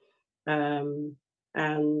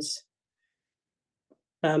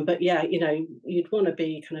 But yeah, you know, you'd want to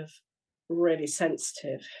be kind of really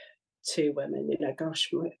sensitive to women. You know, gosh,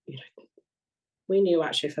 you know, we knew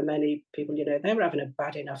actually for many people, you know, they were having a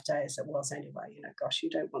bad enough day as it was anyway. You know, gosh, you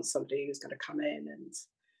don't want somebody who's going to come in and,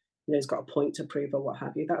 you know, has got a point to prove or what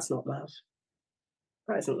have you. That's not love.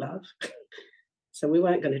 That isn't love. So we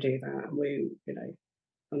weren't going to do that. And you know,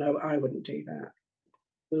 I know I wouldn't do that.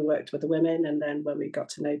 We worked with the women, and then when we got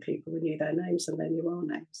to know people, we knew their names, and they knew our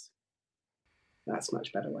names. That's a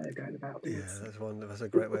much better way of going about things. Yeah, that's a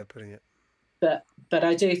great way of putting it. But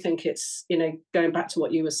I do think it's, you know, going back to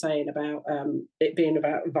what you were saying about it being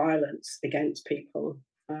about violence against people.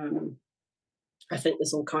 I think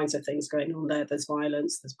there's all kinds of things going on there. There's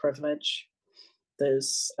violence, there's privilege,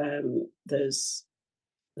 there's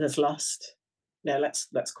lust. You know,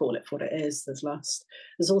 let's call it for what it is. There's lust.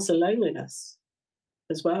 There's also loneliness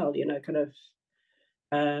as well. You know, kind of.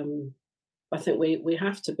 I think we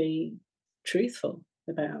have to be truthful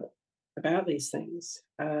about these things.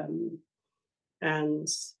 And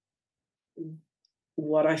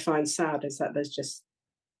what I find sad is that there's just,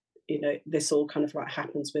 you know, this all kind of like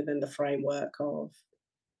happens within the framework of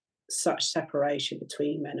such separation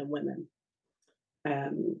between men and women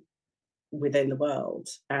within the world.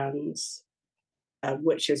 And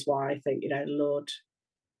which is why I think, you know, Lord,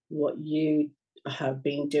 what you have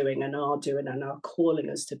been doing and are calling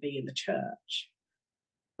us to be in the church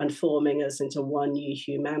and forming us into one new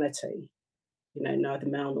humanity, you know, neither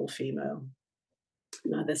male nor female,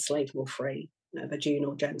 neither slave nor free, neither Jew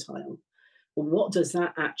nor Gentile. Well, what does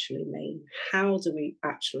that actually mean? How do we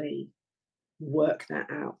actually work that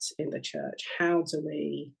out in the church? How do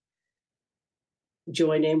we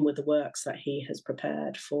join in with the works that he has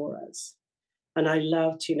prepared for us? And I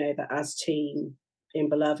loved, you know, that as team in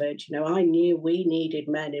Beloved, you know, I knew we needed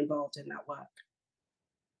men involved in that work.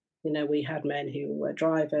 You know, we had men who were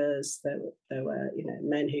drivers, there were, you know,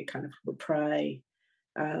 men who kind of would pray,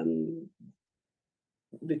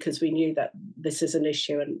 because we knew that this is an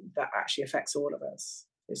issue and that actually affects all of us.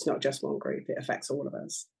 It's not just one group, it affects all of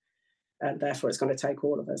us. And therefore it's going to take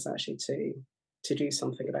all of us actually to do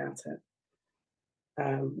something about it.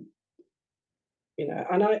 You know,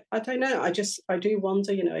 and I don't know, I do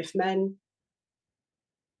wonder, you know, if men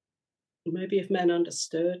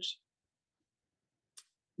understood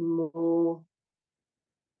more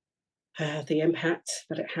the impact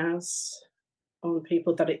that it has on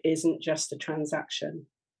people, that it isn't just a transaction.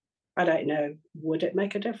 I don't know. Would it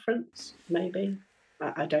make a difference? Maybe.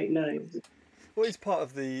 I don't know. Well, it is part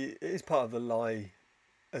of the lie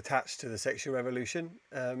attached to the sexual revolution.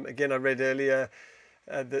 Again, I read earlier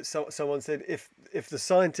that someone said if the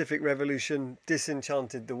scientific revolution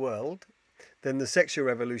disenchanted the world, then the sexual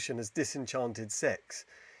revolution has disenchanted sex.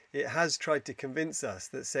 It has tried to convince us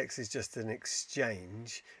that sex is just an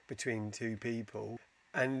exchange between two people,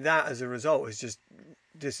 and that as a result is just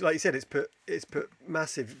like you said, it's put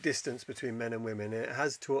massive distance between men and women. It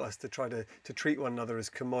has taught us to try to treat one another as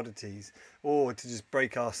commodities, or to just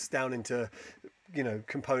break us down into, you know,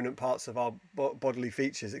 component parts of our bodily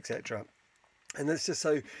features, etc. And that's just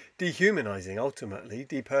so dehumanizing, ultimately,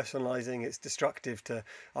 depersonalizing. It's destructive to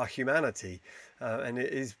our humanity. And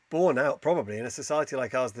it is borne out probably in a society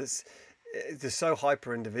like ours that's so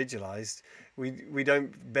hyper individualized. We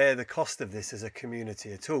don't bear the cost of this as a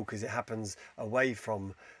community at all, because it happens away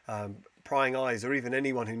from prying eyes, or even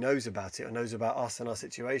anyone who knows about it or knows about us and our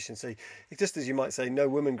situation. So it's just as you might say, no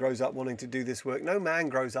woman grows up wanting to do this work. No man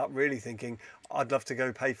grows up really thinking, I'd love to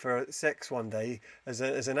go pay for sex one day as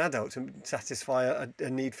an adult to satisfy a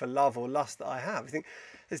need for love or lust that I have. I think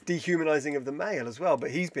it's dehumanizing of the male as well,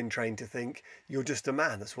 but he's been trained to think you're just a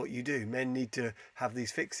man. That's what you do. Men need to have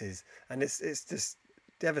these fixes, and it's just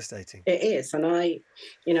devastating. It is, and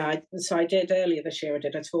so I did earlier this year. I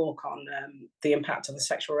did a talk on the impact of the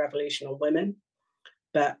sexual revolution on women,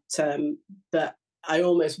 but I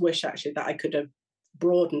almost wish actually that I could have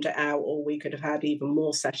broadened it out, or we could have had even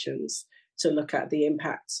more sessions to look at the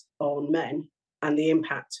impact on men and the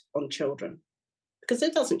impact on children, because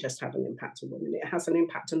it doesn't just have an impact on women; it has an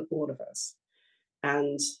impact on all of us,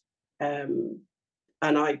 and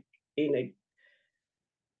I,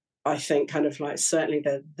 I think kind of like certainly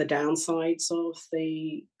the downsides of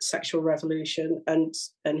the sexual revolution, and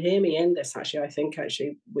hear me in this actually. I think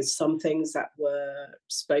actually with some things that were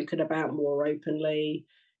spoken about more openly,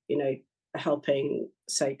 helping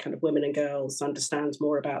say kind of women and girls understand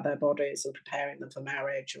more about their bodies and preparing them for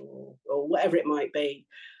marriage or whatever it might be,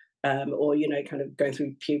 or kind of going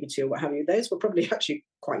through puberty or what have you. Those were probably actually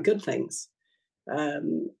quite good things,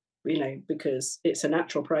 because it's a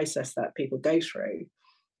natural process that people go through.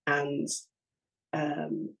 And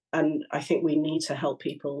I think we need to help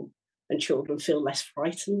people and children feel less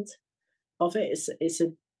frightened of it. It's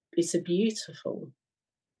a beautiful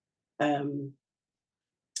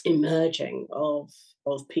emerging of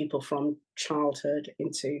people from childhood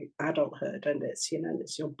into adulthood, and it's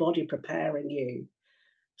your body preparing you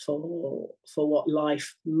for what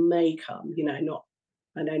life may come.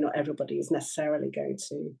 I know not everybody is necessarily going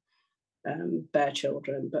to bear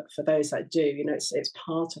children, but for those that do, it's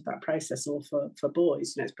part of that process. Or for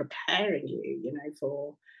boys, it's preparing you,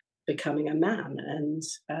 for becoming a man.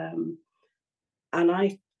 And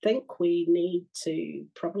I think we need to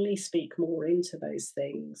probably speak more into those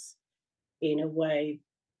things in a way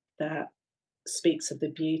that speaks of the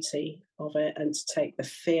beauty of it and to take the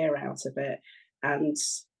fear out of it. And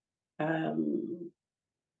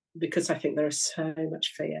because I think there is so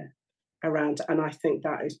much fear around, and I think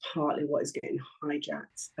that is partly what is getting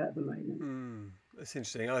hijacked at the moment. That's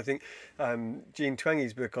interesting. I think Jean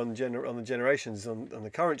Twenge's book on the generations, on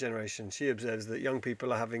the current generation, she observes that young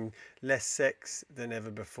people are having less sex than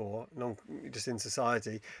ever before, just in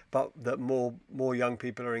society, but that more young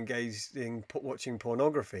people are engaged in watching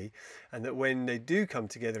pornography, and that when they do come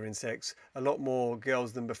together in sex, a lot more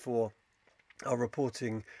girls than before are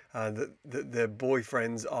reporting that their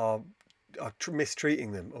boyfriends are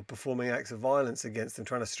mistreating them or performing acts of violence against them,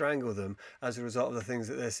 trying to strangle them as a result of the things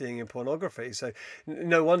that they're seeing in pornography. So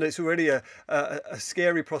no wonder it's already a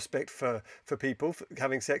scary prospect for people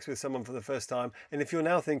having sex with someone for the first time. And if you're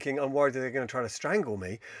now thinking, I'm worried that they're going to try to strangle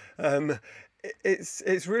me,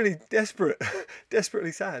 it's really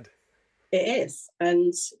desperately sad. It is.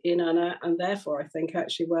 And and therefore I think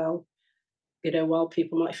actually, well, while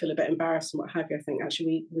people might feel a bit embarrassed and what have you, I think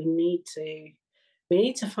actually we need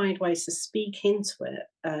to find ways to speak into it.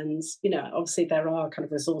 And obviously there are kind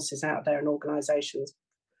of resources out there and organizations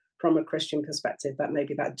from a Christian perspective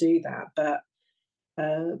that do that,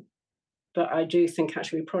 but I do think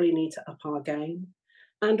actually we probably need to up our game.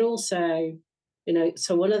 And also,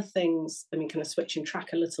 so one of the things, kind of switching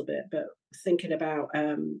track a little bit, but thinking about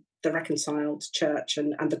the Reconciled Church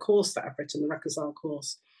and the course that I've written, the Reconciled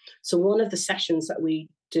course. So one of the sessions that we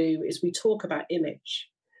do is we talk about image.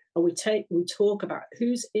 And we talk about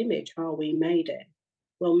whose image are we made in?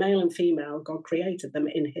 Well, male and female, God created them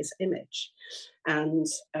in His image, and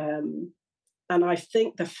I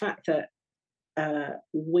think the fact that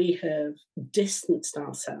we have distanced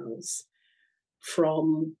ourselves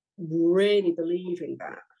from really believing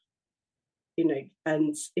that,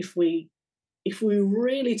 and if we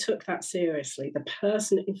really took that seriously, the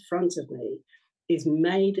person in front of me is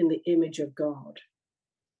made in the image of God.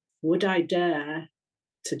 Would I dare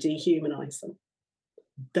to dehumanize them?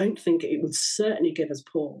 Don't think it would certainly give us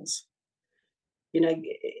pause.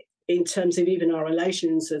 In terms of even our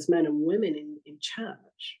relations as men and women in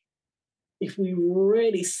church, if we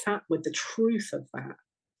really sat with the truth of that,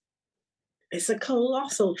 it's a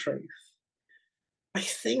colossal truth. I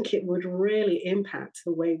think it would really impact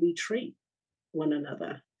the way we treat one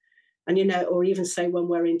another. And, or even say when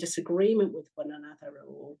we're in disagreement with one another,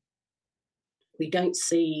 or we don't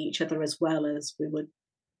see each other as well as we would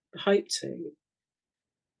hope to,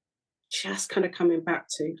 just kind of coming back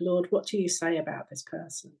to, Lord, what do you say about this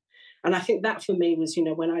person? And I think that for me was,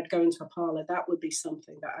 when I'd go into a parlour, that would be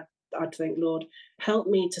something that I'd think, Lord, help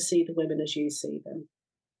me to see the women as you see them.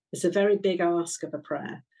 It's a very big ask of a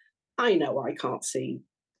prayer. I know I can't see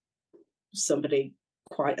somebody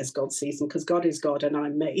quite as God sees them, because God is God and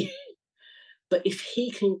I'm me. But if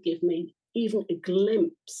he can give me even a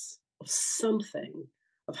glimpse of something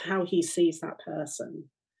of how he sees that person,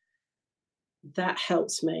 that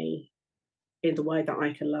helps me in the way that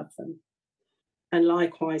I can love them. And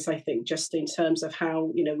likewise, I think just in terms of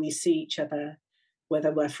how, we see each other,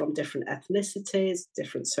 whether we're from different ethnicities,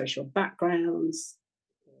 different social backgrounds,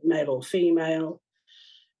 male or female,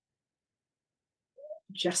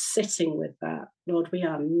 just sitting with that, Lord, we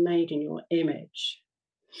are made in your image.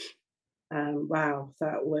 Wow,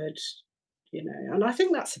 that would, and I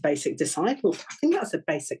think that's a basic I think that's a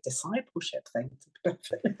basic discipleship thing, to be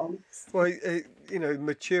perfectly honest. Well,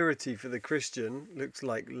 maturity for the Christian looks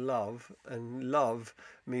like love, and love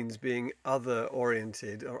means being other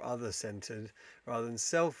oriented or other centered rather than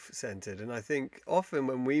self centered. And I think often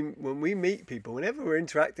when we meet people, whenever we're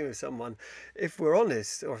interacting with someone, if we're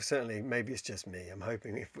honest, or certainly maybe it's just me, I'm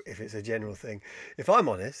hoping if it's a general thing, if I'm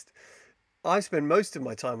honest, I spend most of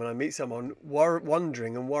my time when I meet someone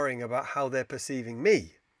wondering and worrying about how they're perceiving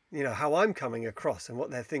me, how I'm coming across and what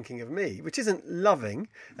they're thinking of me, which isn't loving.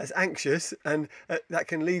 That's anxious, and that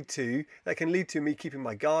can lead to me keeping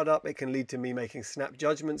my guard up. It can lead to me making snap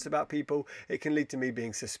judgments about people. It can lead to me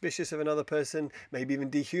being suspicious of another person, maybe even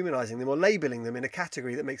dehumanizing them or labeling them in a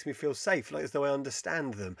category that makes me feel safe, like as though I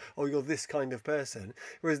understand them, or you're this kind of person.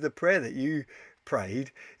 Whereas the prayer that you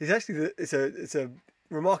prayed is actually it's a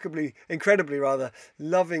remarkably, incredibly rather,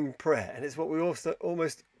 loving prayer, and it's what we also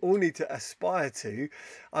almost all need to aspire to.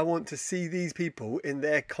 I want to see these people in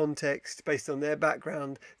their context, based on their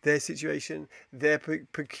background, their situation, their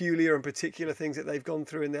peculiar and particular things that they've gone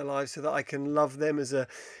through in their lives, so that I can love them as a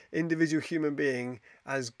individual human being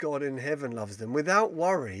as God in heaven loves them, without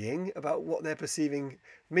worrying about what they're perceiving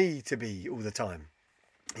me to be all the time.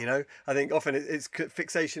 I think often it's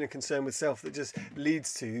fixation and concern with self that just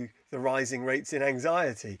leads to the rising rates in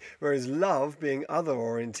anxiety, whereas love, being other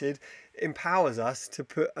oriented, empowers us to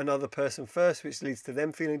put another person first, which leads to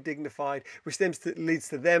them feeling dignified, which then leads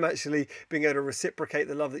to them actually being able to reciprocate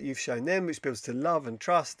the love that you've shown them, which builds to love and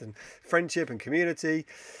trust and friendship and community.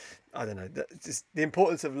 I don't know, just the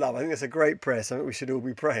importance of love. I think that's a great prayer, something we should all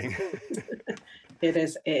be praying. It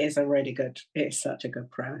is a really good, it's such a good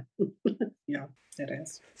prayer. Yeah, it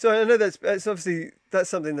is. So I know that's obviously, that's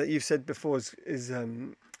something that you've said before is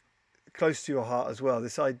close to your heart as well.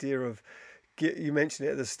 This idea of, you mentioned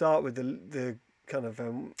it at the start with the kind of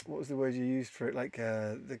what was the word you used for it, like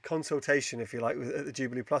the consultation, if you like, at the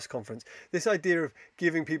Jubilee Plus conference. This idea of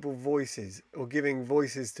giving people voices, or giving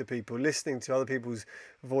voices to people, listening to other people's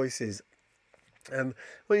voices. Why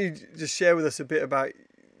don't you just share with us a bit about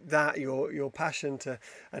that, your passion to,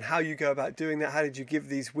 and how you go about doing that? How did you give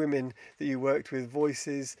these women that you worked with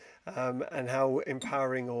voices, and how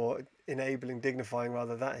empowering or enabling, dignifying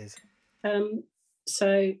rather, that is?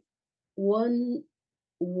 So one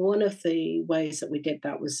of the ways that we did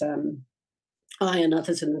that was I and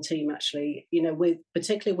others in the team actually,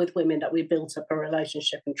 particularly with women, that we built up a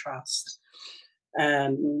relationship and trust,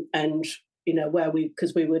 and where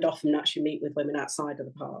because we would often actually meet with women outside of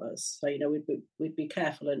the parlours, so we'd be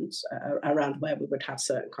careful and around where we would have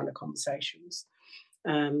certain kind of conversations,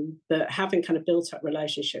 but having kind of built up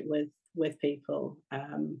relationship with people.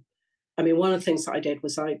 One of the things that I did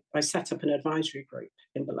was I set up an advisory group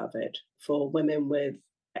in Beloved for women with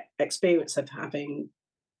experience of having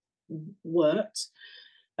worked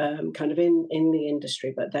kind of in the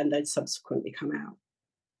industry, but then they'd subsequently come out.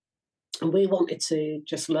 And we wanted to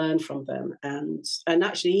just learn from them. And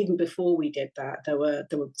actually, even before we did that, there were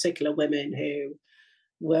particular women who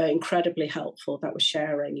were incredibly helpful, that were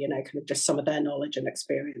sharing, kind of just some of their knowledge and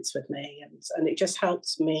experience with me. And it just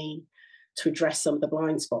helped me to address some of the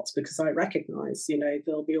blind spots, because I recognize,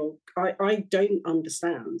 there'll be I don't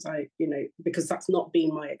understand, because that's not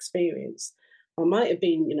been my experience. I might have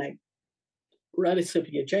been,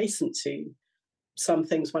 relatively adjacent to some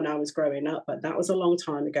things when I was growing up, but that was a long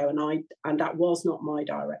time ago, and that was not my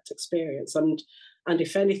direct experience. And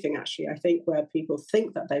if anything, actually, I think where people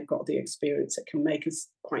think that they've got the experience, it can make us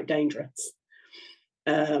quite dangerous.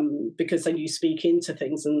 Because then you speak into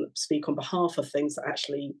things and speak on behalf of things that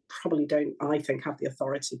actually probably don't, I think, have the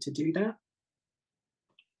authority to do that.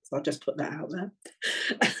 So I'll just put that out there.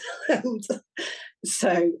 And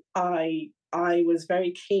so I was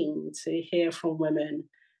very keen to hear from women.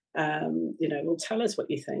 Well, tell us what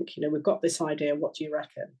you think. We've got this idea. What do you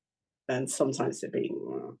reckon? And sometimes they'd be,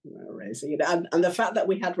 well, no, Rosie. And the fact that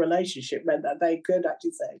we had relationship meant that they could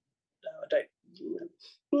actually say, no, I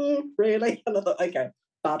don't. Really? And I thought, okay,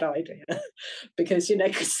 bad idea. Because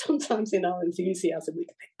sometimes in our enthusiasm we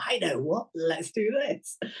can think, I know what, let's do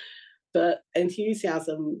this. But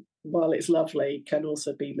enthusiasm while it's lovely, can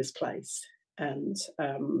also be misplaced. And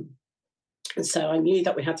so I knew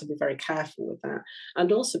that we had to be very careful with that.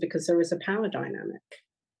 And also because there is a power dynamic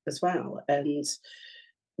as well. And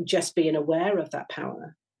just being aware of that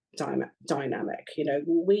power dynamic,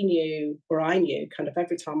 we knew, or I knew, kind of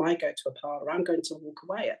every time I go to a parlour, I'm going to walk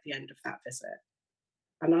away at the end of that visit.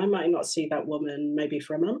 And I might not see that woman maybe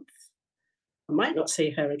for a month. I might not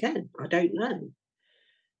see her again. I don't know.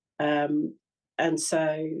 And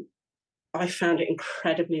so I found it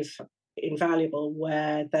incredibly invaluable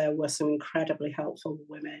where there were some incredibly helpful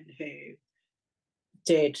women who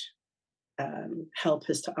did help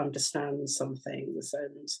us to understand some things.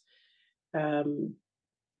 And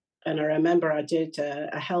I remember I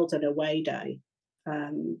held an away day.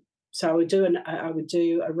 So I would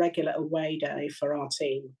do a regular away day for our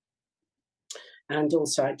team. And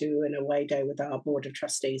also I do an away day with our board of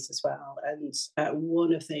trustees as well. And at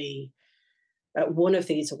one of these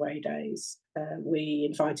away days, we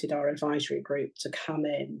invited our advisory group to come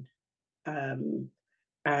in. And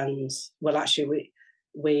well, actually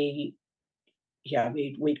we'd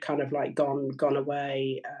kind of like gone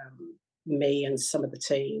away, me and some of the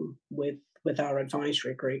team with our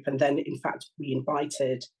advisory group. And then in fact, we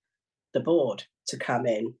invited the board to come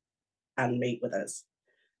in and meet with us.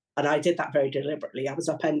 And I did that very deliberately. I was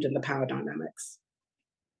upending the power dynamics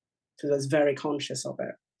because I was very conscious of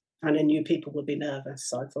it. And I knew people would be nervous.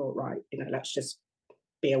 So I thought, right, let's just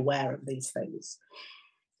be aware of these things.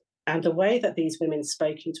 And the way that these women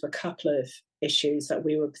spoke into a couple of issues that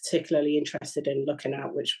we were particularly interested in looking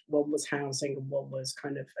at, which one was housing and one was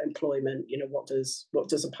kind of employment. What does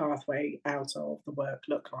a pathway out of the work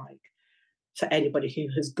look like for anybody who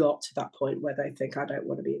has got to that point where they think, I don't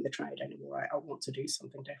want to be in the trade anymore. I want to do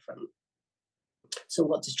something different. So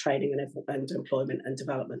what does training and employment and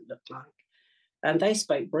development look like? And they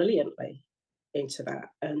spoke brilliantly into that.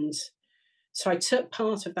 And so I took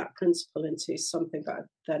part of that principle into something that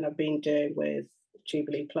then I've been doing with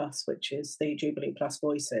Jubilee Plus, which is the Jubilee Plus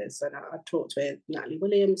Voices. And I talked with Natalie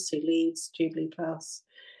Williams, who leads Jubilee Plus.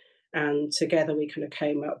 And together we kind of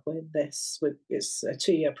came up with it's a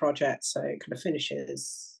 2-year project, so it kind of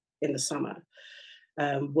finishes in the summer,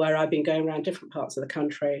 where I've been going around different parts of the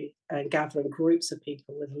country and gathering groups of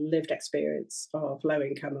people with lived experience of low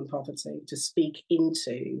income and poverty to speak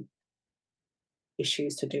into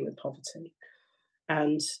issues to do with poverty.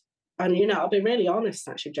 And I'll be really honest,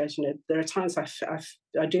 actually, Jez, there are times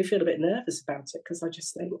I do feel a bit nervous about it because I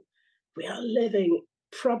just think we are living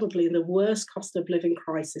probably in the worst cost of living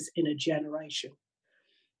crisis in a generation.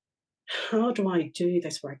 How do I do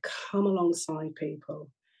this where I come alongside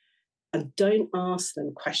people and don't ask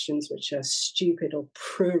them questions which are stupid or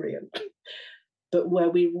prurient, but where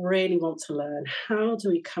we really want to learn? How do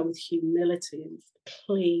we come with humility and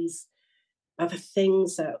please are the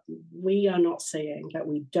things that we are not seeing, that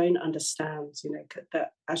we don't understand,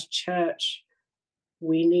 that as church,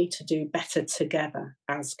 we need to do better together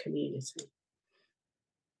as community.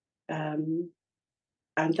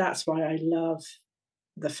 And that's why I love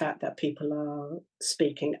the fact that people are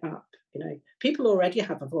speaking up. People already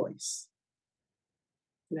have a voice.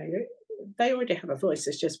 They already have a voice.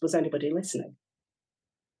 It's just, was anybody listening?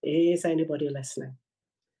 Is anybody listening?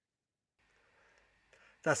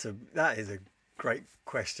 That is a great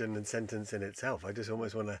question and sentence in itself. I just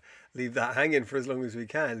almost want to leave that hanging for as long as we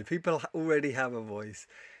can. People already have a voice,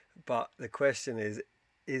 but the question is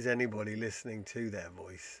anybody listening to their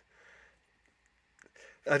voice?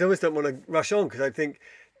 I almost don't want to rush on because I think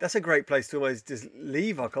that's a great place to almost just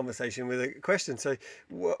leave our conversation with a question. So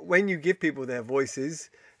when you give people their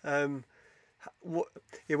voices, where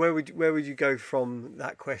would you go from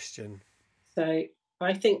that question? So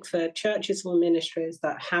I think for churches or ministries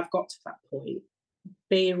that have got to that point,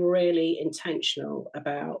 be really intentional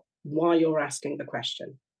about why you're asking the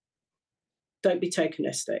question. Don't be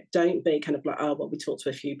tokenistic. Don't be kind of like, oh, well, we talked to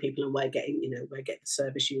a few people and we're getting the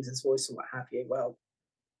service users' voice and what have you. Well,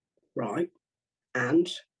 right. And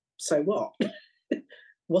so what?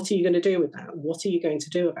 What are you going to do with that? What are you going to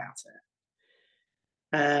do about it?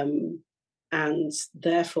 And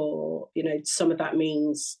therefore, some of that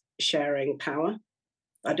means sharing power.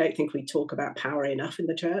 I don't think we talk about power enough in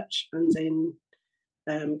the church and in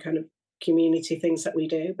kind of community things that we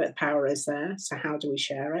do, but power is there. So how do we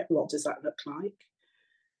share it? What does that look like?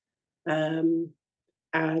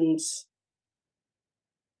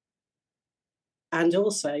 And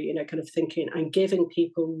also, kind of thinking and giving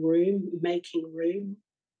people room, making room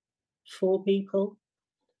for people.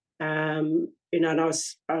 And I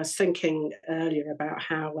was thinking earlier about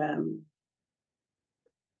how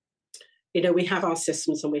we have our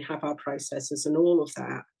systems and we have our processes and all of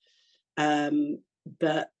that,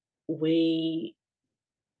 but we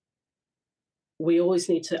always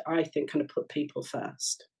need to, I think, kind of put people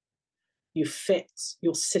first. You fit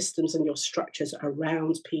your systems and your structures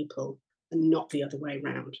around people and not the other way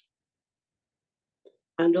around.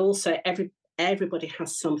 And also, everybody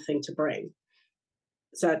has something to bring.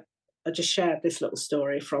 So I just shared this little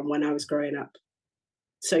story from when I was growing up.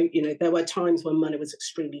 So, there were times when money was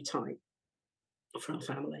extremely tight for our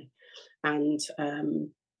family. And,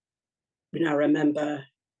 I remember,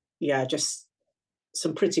 just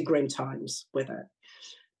some pretty grim times with it.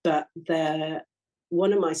 But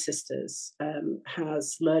one of my sisters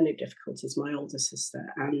has learning difficulties, my older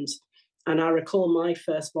sister. And I recall my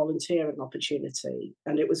first volunteering opportunity,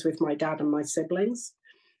 and it was with my dad and my siblings.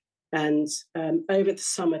 And over the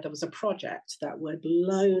summer, there was a project that would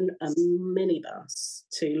loan a minibus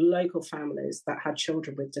to local families that had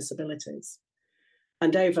children with disabilities.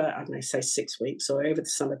 And over, I don't know, say 6 weeks or over the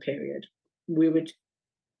summer period, we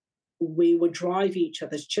would drive each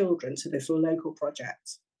other's children to this local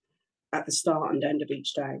project at the start and end of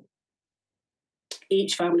each day.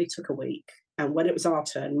 Each family took a week. And when it was our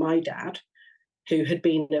turn, my dad, who had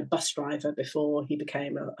been a bus driver before he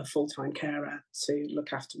became a full-time carer to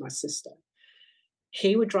look after my sister,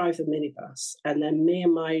 he would drive the minibus, and then me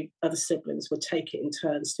and my other siblings would take it in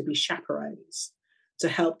turns to be chaperones to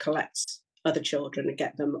help collect other children and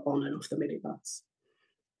get them on and off the minibus.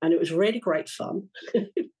 And it was really great fun, a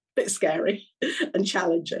bit scary and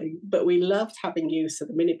challenging, but we loved having use of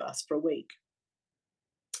the minibus for a week.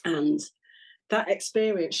 And that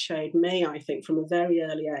experience showed me, I think, from a very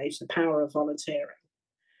early age, the power of volunteering.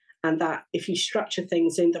 And that if you structure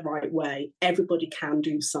things in the right way, everybody can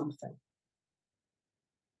do something.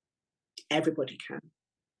 Everybody can.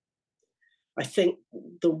 I think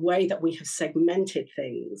the way that we have segmented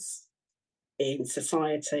things in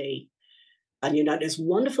society, and it's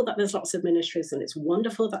wonderful that there's lots of ministries and it's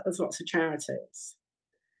wonderful that there's lots of charities.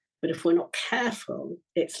 But if we're not careful,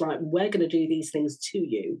 it's like, we're going to do these things to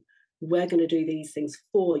you. We're going to do these things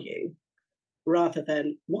for you, rather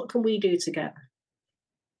than what can we do together?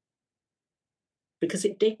 Because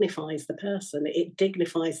it dignifies the person, it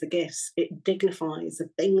dignifies the gifts, it dignifies the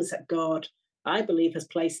things that God, I believe, has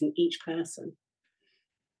placed in each person.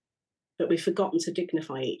 But we've forgotten to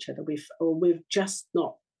dignify each other. We're just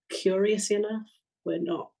not curious enough. We're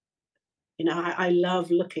not, I love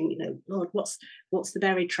looking, Lord, what's the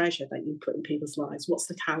buried treasure that you put in people's lives? What's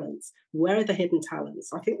the talents? Where are the hidden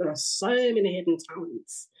talents? I think there are so many hidden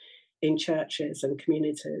talents in churches and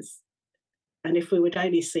communities. And if we would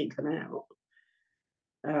only seek them out,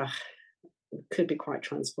 it could be quite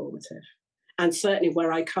transformative. And certainly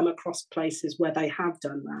where I come across places where they have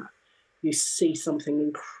done that, you see something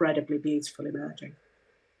incredibly beautiful emerging.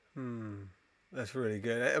 That's really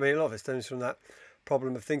good. I mean, a lot of it stems from that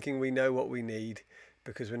problem of thinking we know what we need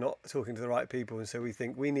because we're not talking to the right people, and so we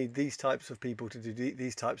think we need these types of people to do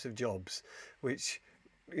these types of jobs, which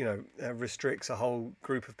restricts a whole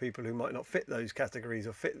group of people who might not fit those categories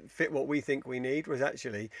or fit what we think we need. Whereas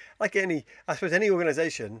actually, like any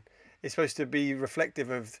organization is supposed to be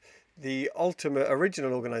reflective of the ultimate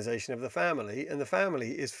original organization of the family, and the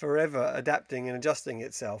family is forever adapting and adjusting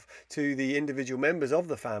itself to the individual members of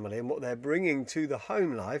the family and what they're bringing to the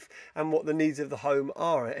home life and what the needs of the home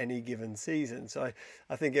are at any given season. So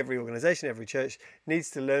I think every organization, every church needs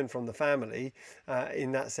to learn from the family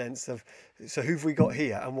in that sense of, so who've we got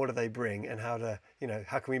here and what do they bring, and how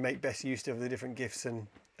can we make best use of the different gifts and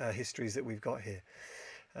histories that we've got here.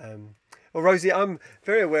 Well, Rosie, I'm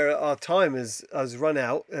very aware our time has run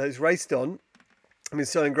out, has raced on. I've been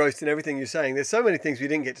so engrossed in everything you're saying. There's so many things we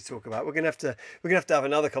didn't get to talk about. We're gonna have to have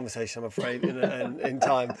another conversation, I'm afraid, in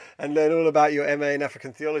time, and learn all about your MA in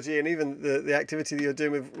African theology, and even the activity that you're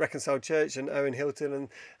doing with Reconciled Church and Owen Hilton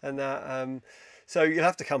and that. So you'll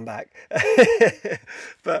have to come back.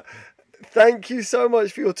 But thank you so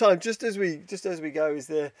much for your time. Just as we go, is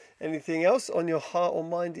there anything else on your heart or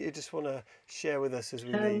mind that you just want to share with us as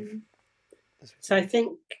we leave? So I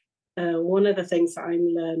think one of the things that I'm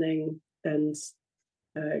learning and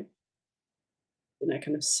kind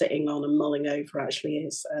of sitting on and mulling over actually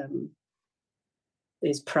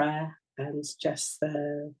is prayer, and just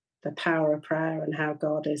the power of prayer and how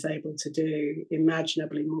God is able to do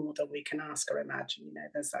imaginably more than we can ask or imagine.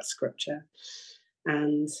 There's that scripture.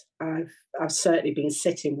 And I've certainly been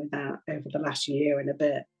sitting with that over the last year and a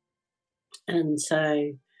bit. And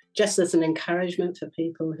so just as an encouragement for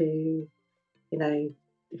people who,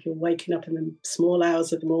 if you're waking up in the small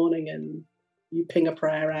hours of the morning and you ping a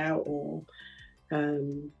prayer out, or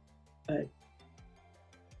through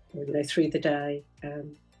the day,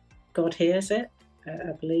 God hears it.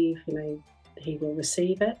 I believe, He will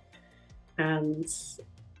receive it. And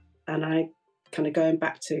And I kind of going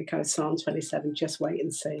back to kind of Psalm 27, just wait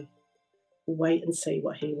and see. Wait and see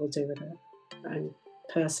what he will do with it, and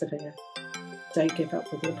persevere. Don't give up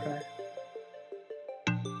with your prayer.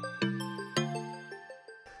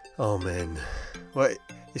 Oh man. Well,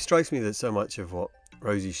 it strikes me that so much of what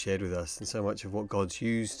Rosie shared with us and so much of what God's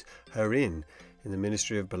used her in the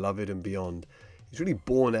ministry of Beloved and beyond is really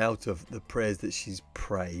born out of the prayers that she's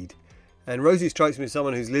prayed. And Rosie strikes me as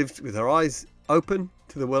someone who's lived with her eyes open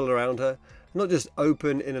to the world around her, not just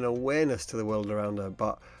open in an awareness to the world around her,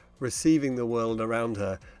 but receiving the world around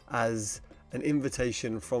her as an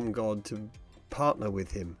invitation from God to partner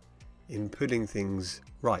with him in putting things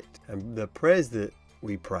right. And the prayers that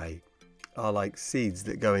we pray are like seeds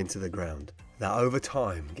that go into the ground that over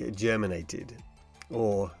time get germinated,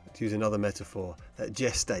 or to use another metaphor, that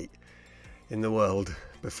gestate in the world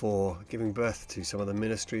before giving birth to some of the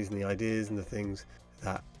ministries and the ideas and the things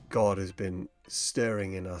that God has been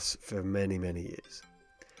stirring in us for many, many years.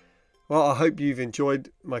 Well, I hope you've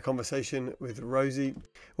enjoyed my conversation with Rosie.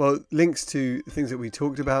 Well, links to the things that we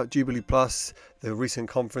talked about, Jubilee Plus, the recent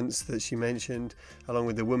conference that she mentioned, along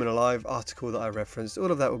with the Women Alive article that I referenced,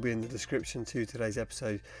 all of that will be in the description to today's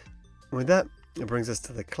episode. And with that, it brings us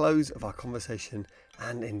to the close of our conversation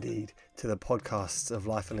and indeed to the podcasts of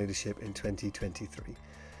Life and Leadership in 2023.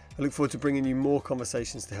 I look forward to bringing you more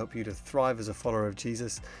conversations to help you to thrive as a follower of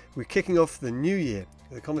Jesus. We're kicking off the new year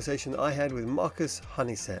with a conversation that I had with Marcus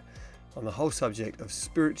Honeysett on the whole subject of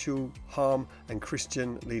spiritual harm and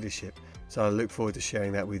Christian leadership. So I look forward to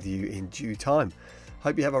sharing that with you in due time.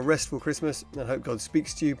 Hope you have a restful Christmas, and I hope God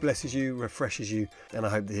speaks to you, blesses you, refreshes you, and I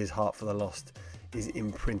hope that his heart for the lost is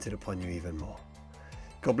imprinted upon you even more.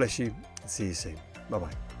 God bless you, and see you soon.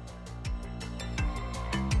 Bye-bye.